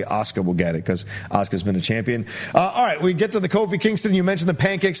certainly Asuka will get it because Asuka's been a champion. All right, we get to the Kofi Kingston. You mentioned the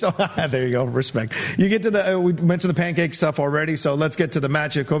pancake stuff. There you go. Respect. You get to we mentioned the pancake stuff already, so let's get to the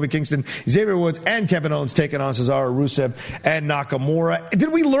matchup. Kofi Kingston, Xavier Woods, and Kevin Owens taking on Cesaro, Rusev, and Nakamura.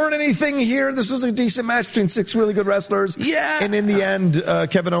 Did we learn anything here? This was a decent match between 6 really good wrestlers. Yeah. And in the end,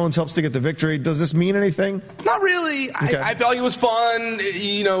 Kevin Owens helps to get the victory. Does this mean anything? Not really. Okay. I felt like it was fun.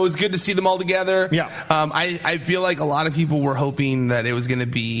 It was good to see them all together. Yeah. I feel like a lot of people were hoping that it was going to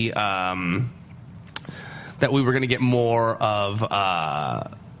be that we were going to get more of.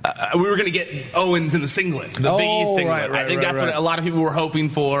 We were going to get Owens in the singlet, the Big E singlet. I think that's what a lot of people were hoping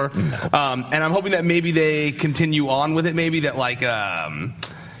for, and I'm hoping that maybe they continue on with it. Maybe that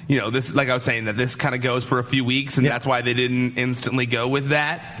this, like I was saying, that this kind of goes for a few weeks, and that's why they didn't instantly go with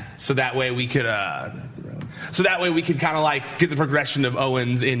that. So that way we could. Kind of get the progression of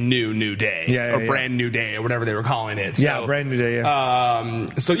Owens in New Day, or Brand New Day, or whatever they were calling it. So, Brand New Day. It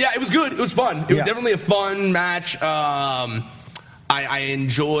was good. It was fun. It was definitely a fun match. I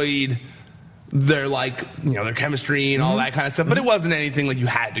enjoyed their their chemistry and all that kind of stuff, but it wasn't anything like you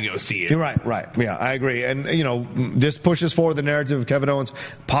had to go see it. You're right. Yeah, I agree. And this pushes forward the narrative of Kevin Owens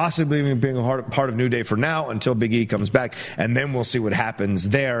possibly being a part of New Day for now until Big E comes back, and then we'll see what happens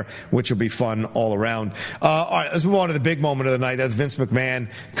there, which will be fun all around. All right, let's move on to the big moment of the night. That's Vince McMahon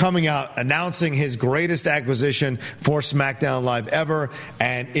coming out announcing his greatest acquisition for SmackDown Live ever,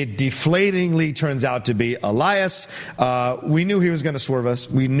 and it deflatingly turns out to be Elias. We knew he was going to swerve us.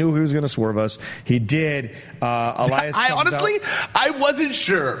 He did. Elias. I wasn't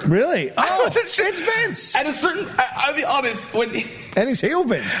sure. Really? I wasn't sure. It's Vince. At a certain, I'll be honest. And he's heel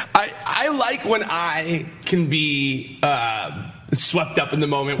Vince. I like when I can be swept up in the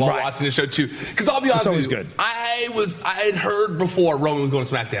moment while watching the show too. Because I'll be honest, it's always good. I had heard before Roman was going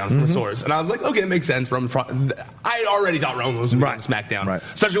to SmackDown from a source, and I was like, okay, it makes sense. I already thought Roman was going to SmackDown,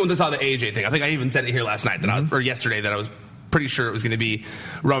 especially when they saw the AJ thing. I think I even said it here last night or yesterday that I was pretty sure it was going to be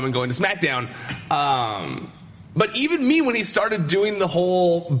Roman going to SmackDown. But even me, when he started doing the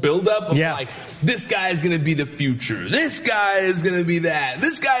whole build-up of this guy is going to be the future, this guy is going to be that,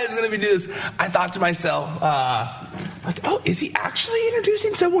 this guy is going to be this, I thought to myself, is he actually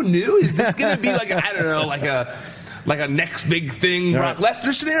introducing someone new? Is this going to be like a next big thing Brock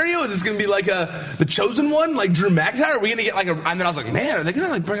Lesnar scenario? Is this going to be like the chosen one, like Drew McIntyre? Are we going to get and then I was like, man, are they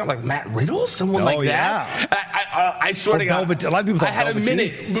going to bring up Matt Riddle, someone that? I swear to God, a lot of people I had a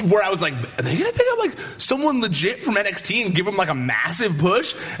minute where I was like, are they going to pick up someone legit from NXT and give him a massive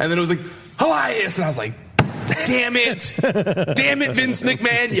push? And then it was Elias, and I was like, damn it, Vince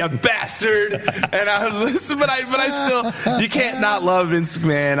McMahon, you bastard! And I was listening, but I still, you can't not love Vince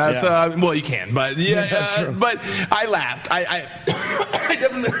McMahon. Well, you can, but but I laughed. I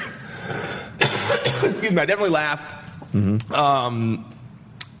definitely, excuse me, I definitely laughed. Mm-hmm.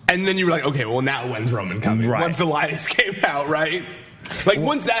 And then you were like, okay, well now when's Roman coming? Once Elias came out, right? Like,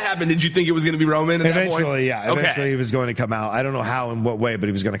 once that happened, did you think it was going to be Roman at that point? Eventually, yeah. Eventually, he was going to come out. I don't know how and what way, but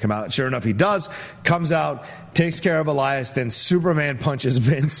he was going to come out. Sure enough, he does. Comes out, takes care of Elias, then Superman punches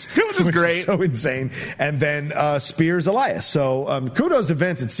Vince. Which was great. Is so insane. And then spears Elias. So kudos to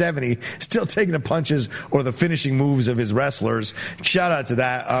Vince at 70, still taking the punches or the finishing moves of his wrestlers. Shout out to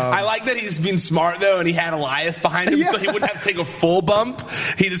that. I like that he's been smart, though, and he had Elias behind him, so he wouldn't have to take a full bump.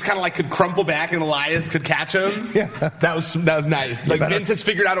 He just kind of like could crumple back, and Elias could catch him. Yeah. That was nice. Like, Vince has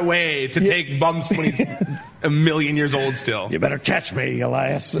figured out a way to take bumps when he's a million years old still. You better catch me,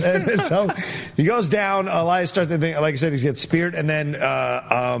 Elias. And so he goes down. Elias starts to think, like I said, he gets speared. And then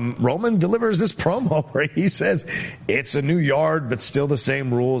Roman delivers this promo where he says, it's a new yard, but still the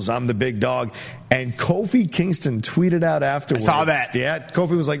same rules. I'm the big dog. And Kofi Kingston tweeted out afterwards. I saw that. Yeah,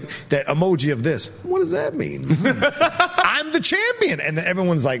 Kofi was like, that emoji of this. What does that mean? I'm the champion. And then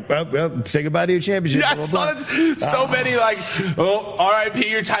everyone's like, well, say goodbye to your championship. Yeah, I saw that. So many like, oh, R.I.P.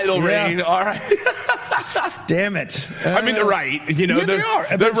 your title reign. All right. Damn it. I mean, they're right. You know, they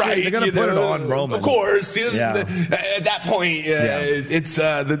are. They're right. They're going to put it on Roman. Of course. At that point, it's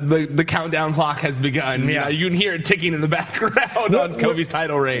the countdown clock has begun. Yeah. You can hear it ticking in the background on Kofi's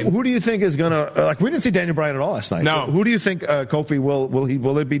title reign. Who do you think is going to, we didn't see Daniel Bryan at all last night. No. So who do you think Kofi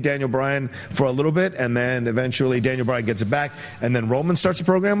will it be Daniel Bryan for a little bit, and then eventually Daniel Bryan gets it back, and then Roman starts a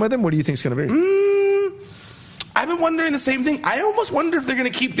program with him? What do you think it's going to be? I've been wondering the same thing. I almost wonder if they're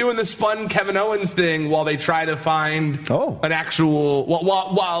going to keep doing this fun Kevin Owens thing while they try to find an actual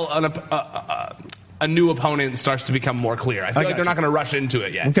while a new opponent starts to become more clear. I feel like they're not going to rush into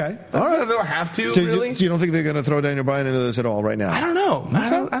it yet. Okay, all right. They don't have to. So really. You don't think they're going to throw Daniel Bryan into this at all right now? I don't know.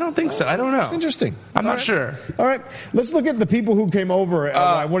 I don't think so. I don't know. It's interesting. I'm not sure. All right, let's look at the people who came over.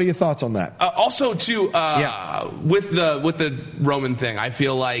 What are your thoughts on that? Also, too, with the Roman thing, I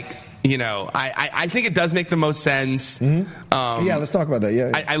feel like, you know, I think it does make the most sense. Mm-hmm. Let's talk about that.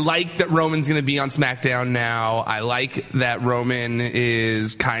 Yeah, I like that Roman's going to be on SmackDown now. I like that Roman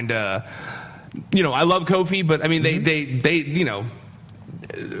is kind of, you know, I love Kofi, but I mean, they you know,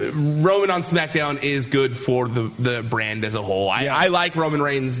 Roman on SmackDown is good for the brand as a whole. I like Roman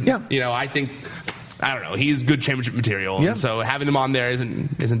Reigns. Yeah. You know, I think, I don't know, he's good championship material. Yeah. So having him on there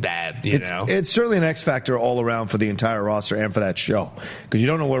isn't bad, you know. It's certainly an X factor all around for the entire roster and for that show, because you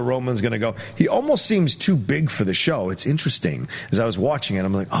don't know where Roman's going to go. He almost seems too big for the show. It's interesting. As I was watching it,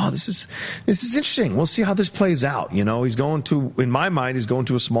 I'm like, oh, this is interesting. We'll see how this plays out. You know, in my mind, he's going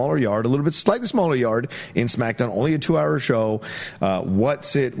to a smaller yard, slightly smaller yard in SmackDown, only a 2-hour show.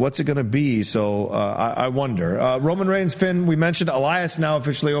 What's it going to be? So I wonder. Roman Reigns, Finn, we mentioned. Elias now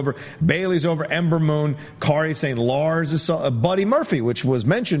officially over. Bayley's over. Ember Moon. Kari saying Lars is Buddy Murphy, which was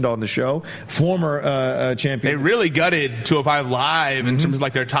mentioned on the show, former champion. They really gutted 205 Live in terms of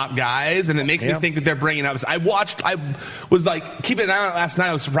like their top guys, and it makes me think that they're bringing up. I was like keeping an eye on it last night.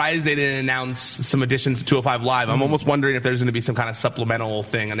 I was surprised they didn't announce some additions to 205 Live. I'm almost wondering if there's going to be some kind of supplemental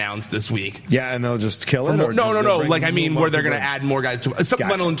thing announced this week. Yeah, and they'll just kill it. No. Like, I mean, where they're going to add more guys to a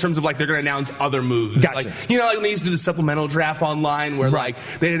supplemental in terms of like they're going to announce other moves. Gotcha. Like, you know, like when they used to do the supplemental draft online, where like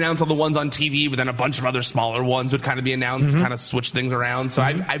they'd announce all the ones on TV, but then a bunch of other smaller ones would kind of be announced to kind of switch things around. So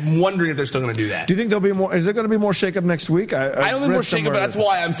I'm wondering if they're still going to do that. Do you think there'll be more? Is there going to be more shakeup next week? I don't think more shakeup, but that's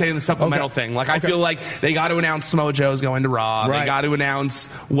why I'm saying the supplemental thing. Like, I feel like they got to announce Samoa Joe's going to Raw. Right. They got to announce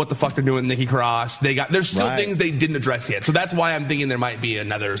what the fuck they're doing with Nikki Cross. There's still things they didn't address yet. So that's why I'm thinking there might be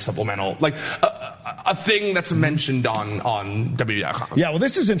another supplemental, like a thing that's mentioned on WWE.com. Yeah, well,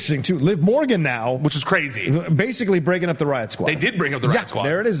 this is interesting too. Liv Morgan now, which is crazy, basically breaking up the Riot Squad. They did break up the Riot Squad.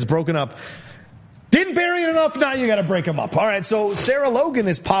 There it is. It's broken up. Didn't bury it enough. Now you got to break them up. All right. So Sarah Logan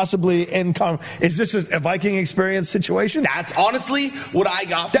is possibly is this a Viking experience situation? That's honestly what I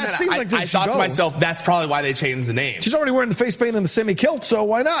got from that. Seems like I thought to myself, that's probably why they changed the name. She's already wearing the face paint and the semi-kilt, so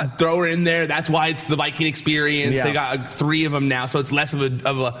why not? Throw her in there. That's why it's the Viking experience. Yeah. They got 3 of them now, so it's less of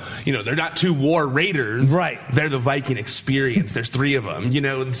a, you know, they're not 2 war raiders. Right. They're the Viking experience. There's 3 of them, you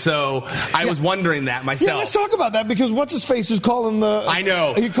know, and so I was wondering that myself. Yeah, let's talk about that, because what's his face was calling the... I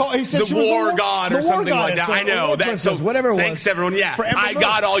know. He said the war god or something like that. So I know. That's so whatever it was. Thanks, everyone. Yeah, I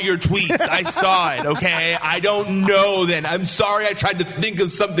got all your tweets. I saw it, okay? I don't know then. I'm sorry I tried to think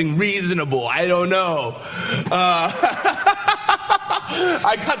of something reasonable. I don't know.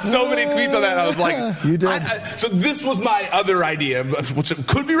 I got so many tweets on that. I was like, you did. So this was my other idea, which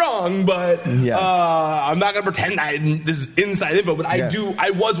could be wrong, but I'm not going to pretend this is inside info. But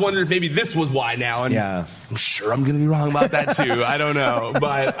I was wondering if maybe this was why now. And I'm sure I'm going to be wrong about that too. I don't know,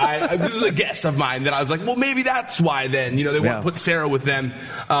 but this is a guess of mine that I was like, well, maybe that's why. Then they want to put Sarah with them,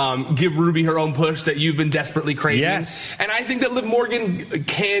 give Ruby her own push that you've been desperately craving. Yes, and I think that Liv Morgan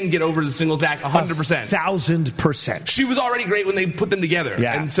can get over the singles act 100%. 1,000%. She was already great when they put them together.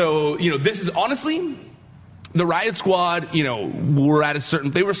 Yeah. And so, this is honestly, the Riot Squad, were at a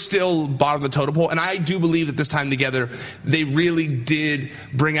certain, they were still bottom of the totem pole. And I do believe that this time together, they really did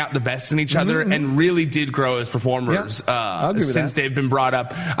bring out the best in each other and really did grow as performers since they've been brought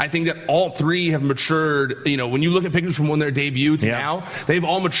up. I think that all three have matured. When you look at pictures from when their debut to now, they've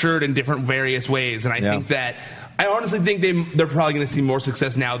all matured in different various ways. And I think that I honestly think they're probably going to see more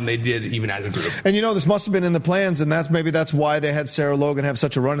success now than they did even as a group. And this must have been in the plans, and that's why they had Sarah Logan have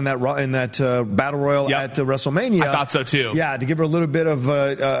such a run in that battle royal at WrestleMania. I thought so too. Yeah, to give her a little bit of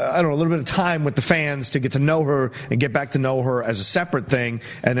a little bit of time with the fans to get to know her and get back to know her as a separate thing.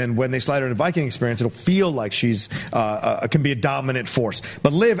 And then when they slide her into Viking Experience, it'll feel like she's can be a dominant force.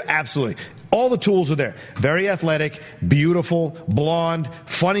 But Liv, absolutely. All the tools are there. Very athletic, beautiful, blonde,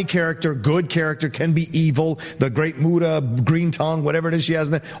 funny character, good character, can be evil. The great Muda, green tongue, whatever it is she has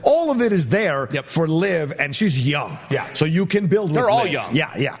in there. All of it is there for Liv, and she's young. Yeah. So you can build with Liv. They're all young.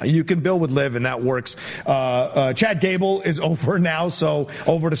 Yeah. You can build with Liv, and that works. Chad Gable is over now, so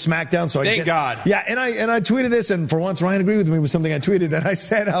over to SmackDown. So Thank God. Yeah, and I tweeted this, and for once Ryan agreed with me with something I tweeted, and I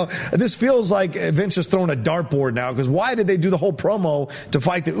said how this feels like Vince just throwing a dartboard now, because why did they do the whole promo to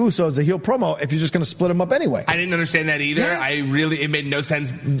fight the Usos, the heel promo, if you're just going to split them up anyway? I didn't understand that either. Yeah. It made no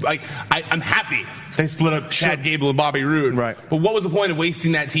sense. Like, I'm happy they split up Chad Gable and Bobby Roode. Right. But what was the point of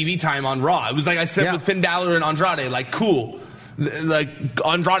wasting that TV time on Raw? It was like I said with Finn Balor and Andrade, like, cool. Like,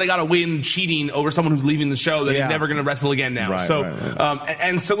 Andrade got a win cheating over someone who's leaving the show that he's never going to wrestle again now. Right, so,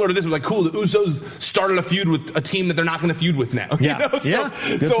 and similar to this, we're like, cool, the Usos started a feud with a team that they're not going to feud with now. Yeah.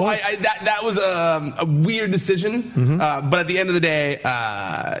 So that was a weird decision. But at the end of the day,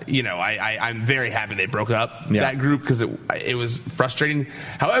 I'm very happy they broke up that group, because it was frustrating.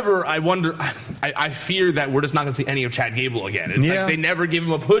 However, I fear that we're just not going to see any of Chad Gable again. It's like they never give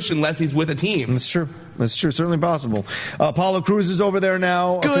him a push unless he's with a team. That's true. Certainly possible. Apollo Crews is over there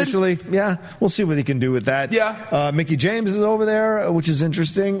now, officially. Yeah, we'll see what he can do with that. Yeah. Mickey James is over there, which is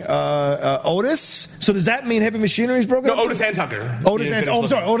interesting. Otis. So does that mean Heavy Machinery is broken up? No, Otis and Tucker. Otis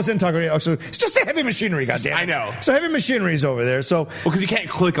and Tucker. Yeah, so it's just say Heavy Machinery, goddammit. I know. So Heavy Machinery is over there. So because you can't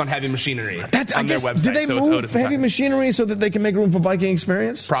click on Heavy Machinery on their website. Do they move Heavy Machinery so that they can make room for Viking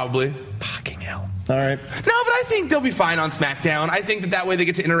Experience? Probably. Fucking hell. All right. No, but I think they'll be fine on SmackDown. I think that way they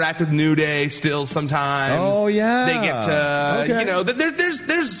get to interact with New Day still sometimes. Oh, yeah. They get to,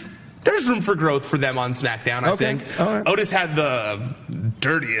 there's room for growth for them on SmackDown, I think. Right. Otis had the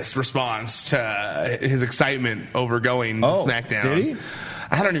dirtiest response to his excitement over going to SmackDown. Did he?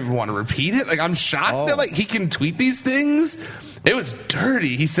 I don't even want to repeat it. Like, I'm shocked that he can tweet these things. It was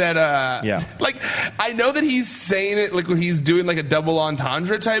dirty. He said, like, I know that he's saying it like when he's doing like a double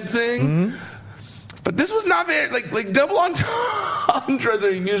entendre type thing. But this was not very, like double entendres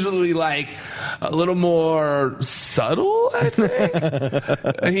are usually like a little more subtle, I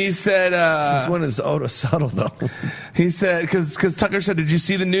think. He said, this one is subtle though. He said, because Tucker said, did you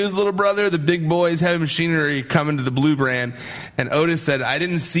see the news, little brother? The big boys, Heavy Machinery coming to the blue brand. And Otis said, I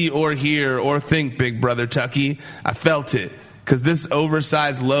didn't see or hear or think, big brother Tucky. I felt it. Because this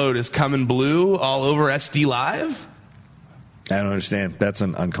oversized load is coming blue all over SD Live. I don't understand. That's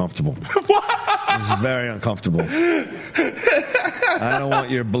uncomfortable. What? It's very uncomfortable. I don't want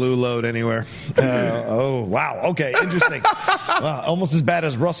your blue load anywhere. Oh, wow. Okay, interesting. Almost as bad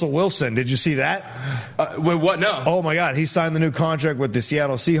as Russell Wilson. Did you see that? Wait, what? No. Oh, my God. He signed the new contract with the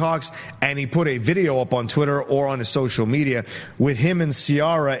Seattle Seahawks, and he put a video up on Twitter or on his social media with him and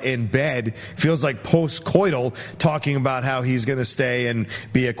Ciara in bed. Feels like post-coital, talking about how he's going to stay and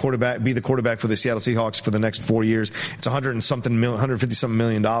be the quarterback for the Seattle Seahawks for the next 4 years. It's $150-something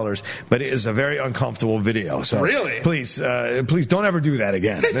million, but it is a very uncomfortable video. So really? Please don't ever do that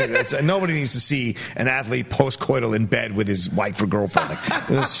again. Nobody needs to see an athlete post-coital in bed with his wife or girlfriend.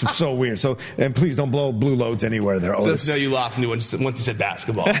 It's so weird. So, and please don't blow blue loads anywhere there. Let's know you lost me once you said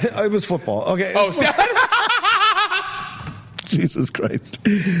basketball. It was football. Okay. Jesus Christ.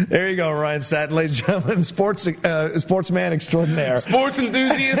 There you go, Ryan Satin, ladies and gentlemen, sportsman extraordinaire. Sports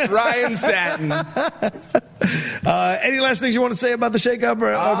enthusiast Ryan Satin. Any last things you want to say about the shakeup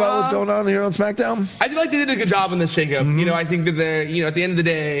or about what's going on here on SmackDown? I feel like they did a good job on the shakeup. I think that they're, at the end of the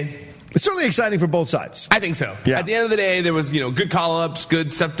day, It's certainly exciting for both sides. I think so. Yeah. At the end of the day, there was good call-ups,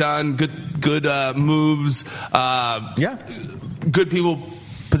 good stuff done, good moves. Good people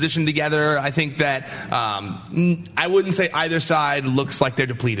positioned together. I think that I wouldn't say either side looks like they're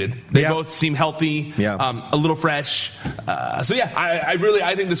depleted. They both seem healthy, a little fresh. I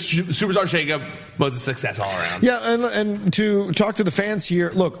think the Superstar shakeup was a success all around. Yeah, and to talk to the fans here,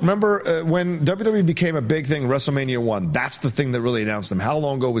 look, remember when WWE became a big thing, WrestleMania 1, that's the thing that really announced them. How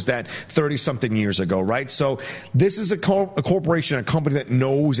long ago was that? 30-something years ago, right? So this is a corporation, a company that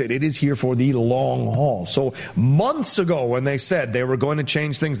knows that it is here for the long haul. So months ago when they said they were going to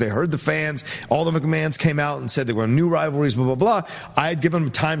change things, they heard the fans, all the McMahons came out and said there were new rivalries, blah, blah, blah. I had given them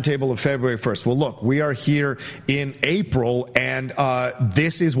a timetable of February 1st. Well, look, we are here in April, and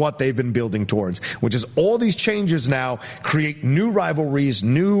this is what they've been building towards, which is all these changes now create new rivalries,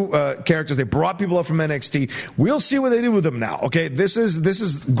 new characters. They brought people up from NXT. We'll see what they do with them now. Okay, this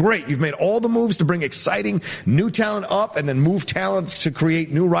is great. You've made all the moves to bring exciting new talent up, and then move talent to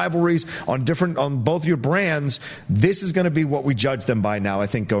create new rivalries on both your brands. This is going to be what we judge them by now, I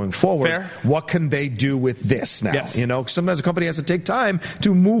think, going forward. Fair. What can they do with this now? Yes. Sometimes a company has to take time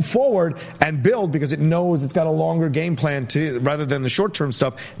to move forward and build because it knows it's got a longer game plan rather than the short-term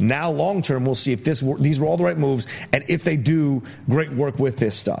stuff. Now, long-term, we'll see if these were all the right moves, and if they do great work with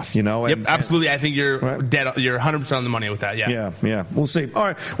this stuff, absolutely. I think you're right? dead. You're 100% on the money with that. Yeah. We'll see. All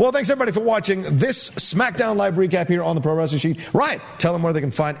right. Well, thanks everybody for watching this SmackDown Live recap here on the Pro Wrestling Sheet. Ryan, tell them where they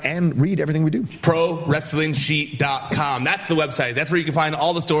can find and read everything we do. ProWrestlingSheet.com. That's the website. That's where you can find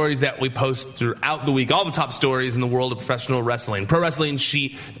all the stories that we post throughout the week, all the top stories in the world of professional wrestling.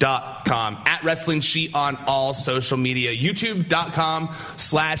 ProWrestlingSheet.com. At Wrestling Sheet on all social media.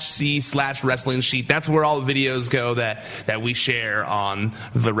 YouTube.com/C/Wrestling Sheet. That's where all the videos go that we share on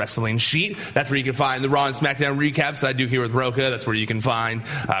the Wrestling Sheet. That's where you can find the Raw and SmackDown recaps that I do here with Rocha. That's where you can find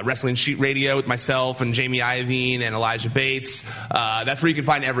Wrestling Sheet Radio with myself and Jamie Iovine and Elijah Bates. That's where you can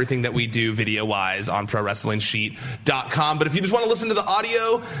find everything that we do video-wise on ProWrestlingSheet.com. But if you just want to listen to the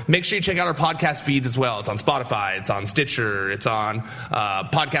audio, make sure you check out our podcast feeds as well. It's on Spotify. It's on Stitcher. It's on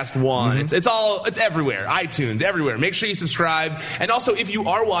Podcast One. Mm-hmm. It's everywhere. iTunes, everywhere. Make sure you subscribe. And also, if you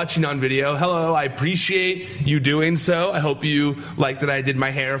are watching on video, hello, I appreciate you doing so. I hope you like that I did my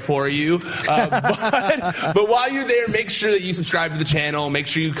hair for you. But while you're there, make sure that you subscribe to the channel. Make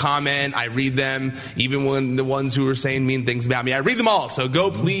sure you comment. I read them, even when the ones who are saying mean things about me. I read them all. So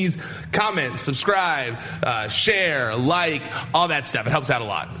go please comment, subscribe, share, like, all that stuff. It helps out a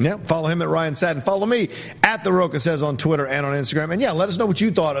lot. Yeah, follow him at Ryan Satin. Follow me at The Rocha Says on Twitter and on Instagram. And yeah, let us know what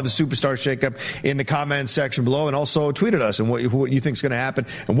you thought of the Superstar Shakeup in the comments section below. And also tweet at us and what you think is going to happen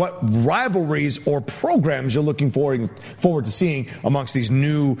and what rivalries or programs you're looking forward to seeing amongst these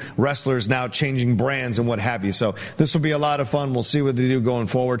new wrestlers now changing brands and what have you. So this will be a lot of fun. We'll see what they do going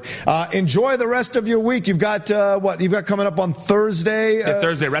forward. Enjoy the rest of your week. You've got what you've got coming up on Thursday.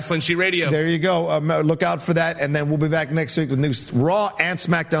 Thursday, Wrestling Sheet Radio. There you go. Look out for that. And then we'll be back next week with new Raw and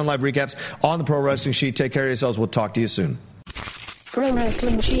SmackDown Live recaps on the Pro Wrestling Sheet. Take care of yourselves. We'll talk to you soon.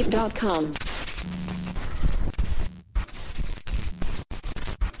 ProWrestlingSheet.com.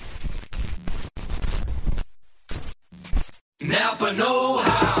 Napa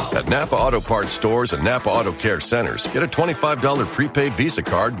know-how. At Napa Auto Parts stores and Napa Auto Care Centers, get a $25 prepaid Visa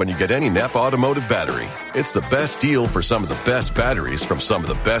card when you get any Napa Automotive battery. It's the best deal for some of the best batteries from some of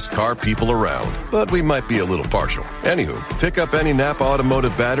the best car people around. But we might be a little partial. Anywho, pick up any Napa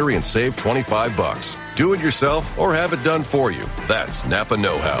Automotive battery and save $25. Do it yourself or have it done for you. That's Napa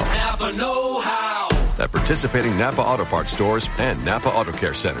know-how. Napa know-how. At participating Napa Auto Parts stores and Napa Auto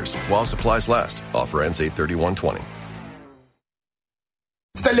Care Centers while supplies last. Offer ends 8/31/20.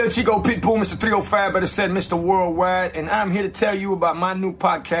 Stay Lil Chico Pitbull, Mr. 305, better said Mr. Worldwide, and I'm here to tell you about my new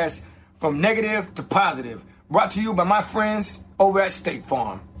podcast, From Negative to Positive, brought to you by my friends over at State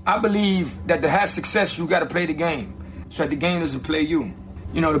Farm. I believe that to have success, you got to play the game, so that the game doesn't play you.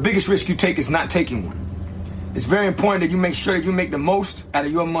 You know, the biggest risk you take is not taking one. It's very important that you make sure that you make the most out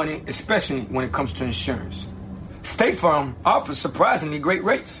of your money, especially when it comes to insurance. State Farm offers surprisingly great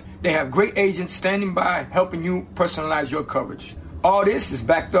rates. They have great agents standing by helping you personalize your coverage. All this is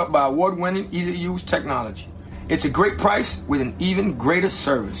backed up by award-winning, easy-to-use technology. It's a great price with an even greater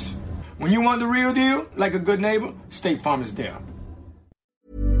service. When you want the real deal, like a good neighbor, State Farm is there.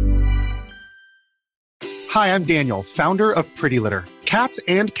 Hi, I'm Daniel, founder of Pretty Litter. Cats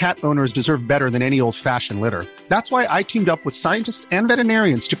and cat owners deserve better than any old-fashioned litter. That's why I teamed up with scientists and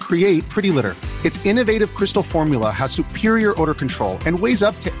veterinarians to create Pretty Litter. Its innovative crystal formula has superior odor control and weighs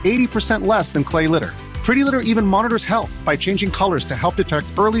up to 80% less than clay litter. Pretty Litter even monitors health by changing colors to help detect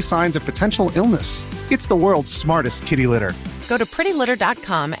early signs of potential illness. It's the world's smartest kitty litter. Go to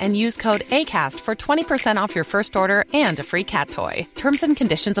prettylitter.com and use code ACAST for 20% off your first order and a free cat toy. Terms and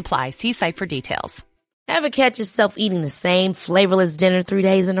conditions apply. See site for details. Ever catch yourself eating the same flavorless dinner 3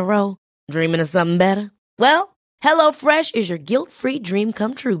 days in a row? Dreaming of something better? Well, HelloFresh is your guilt-free dream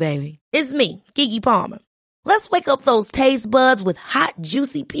come true, baby. It's me, Keke Palmer. Let's wake up those taste buds with hot,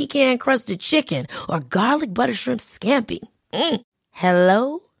 juicy pecan-crusted chicken or garlic butter shrimp scampi.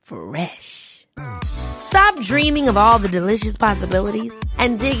 Hello Fresh. Stop dreaming of all the delicious possibilities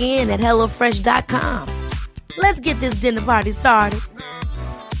and dig in at HelloFresh.com. Let's get this dinner party started.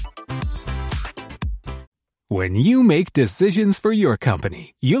 When you make decisions for your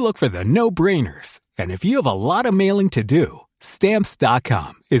company, you look for the no-brainers. And if you have a lot of mailing to do,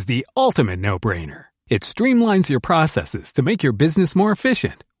 Stamps.com is the ultimate no-brainer. It streamlines your processes to make your business more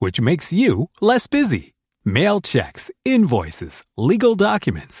efficient, which makes you less busy. Mail checks, invoices, legal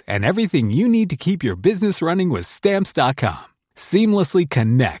documents, and everything you need to keep your business running with Stamps.com. Seamlessly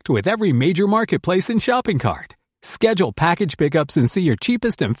connect with every major marketplace and shopping cart. Schedule package pickups and see your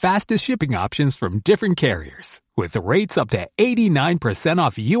cheapest and fastest shipping options from different carriers, with rates up to 89%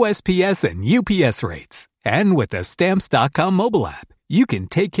 off USPS and UPS rates. And with the Stamps.com mobile app, you can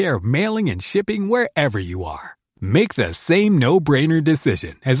take care of mailing and shipping wherever you are. Make the same no-brainer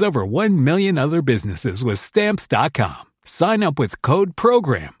decision as over 1 million other businesses with Stamps.com. Sign up with code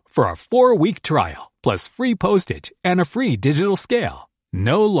PROGRAM for a 4-week trial, plus free postage and a free digital scale.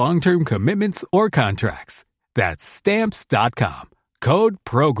 No long-term commitments or contracts. That's Stamps.com. Code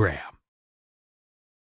PROGRAM.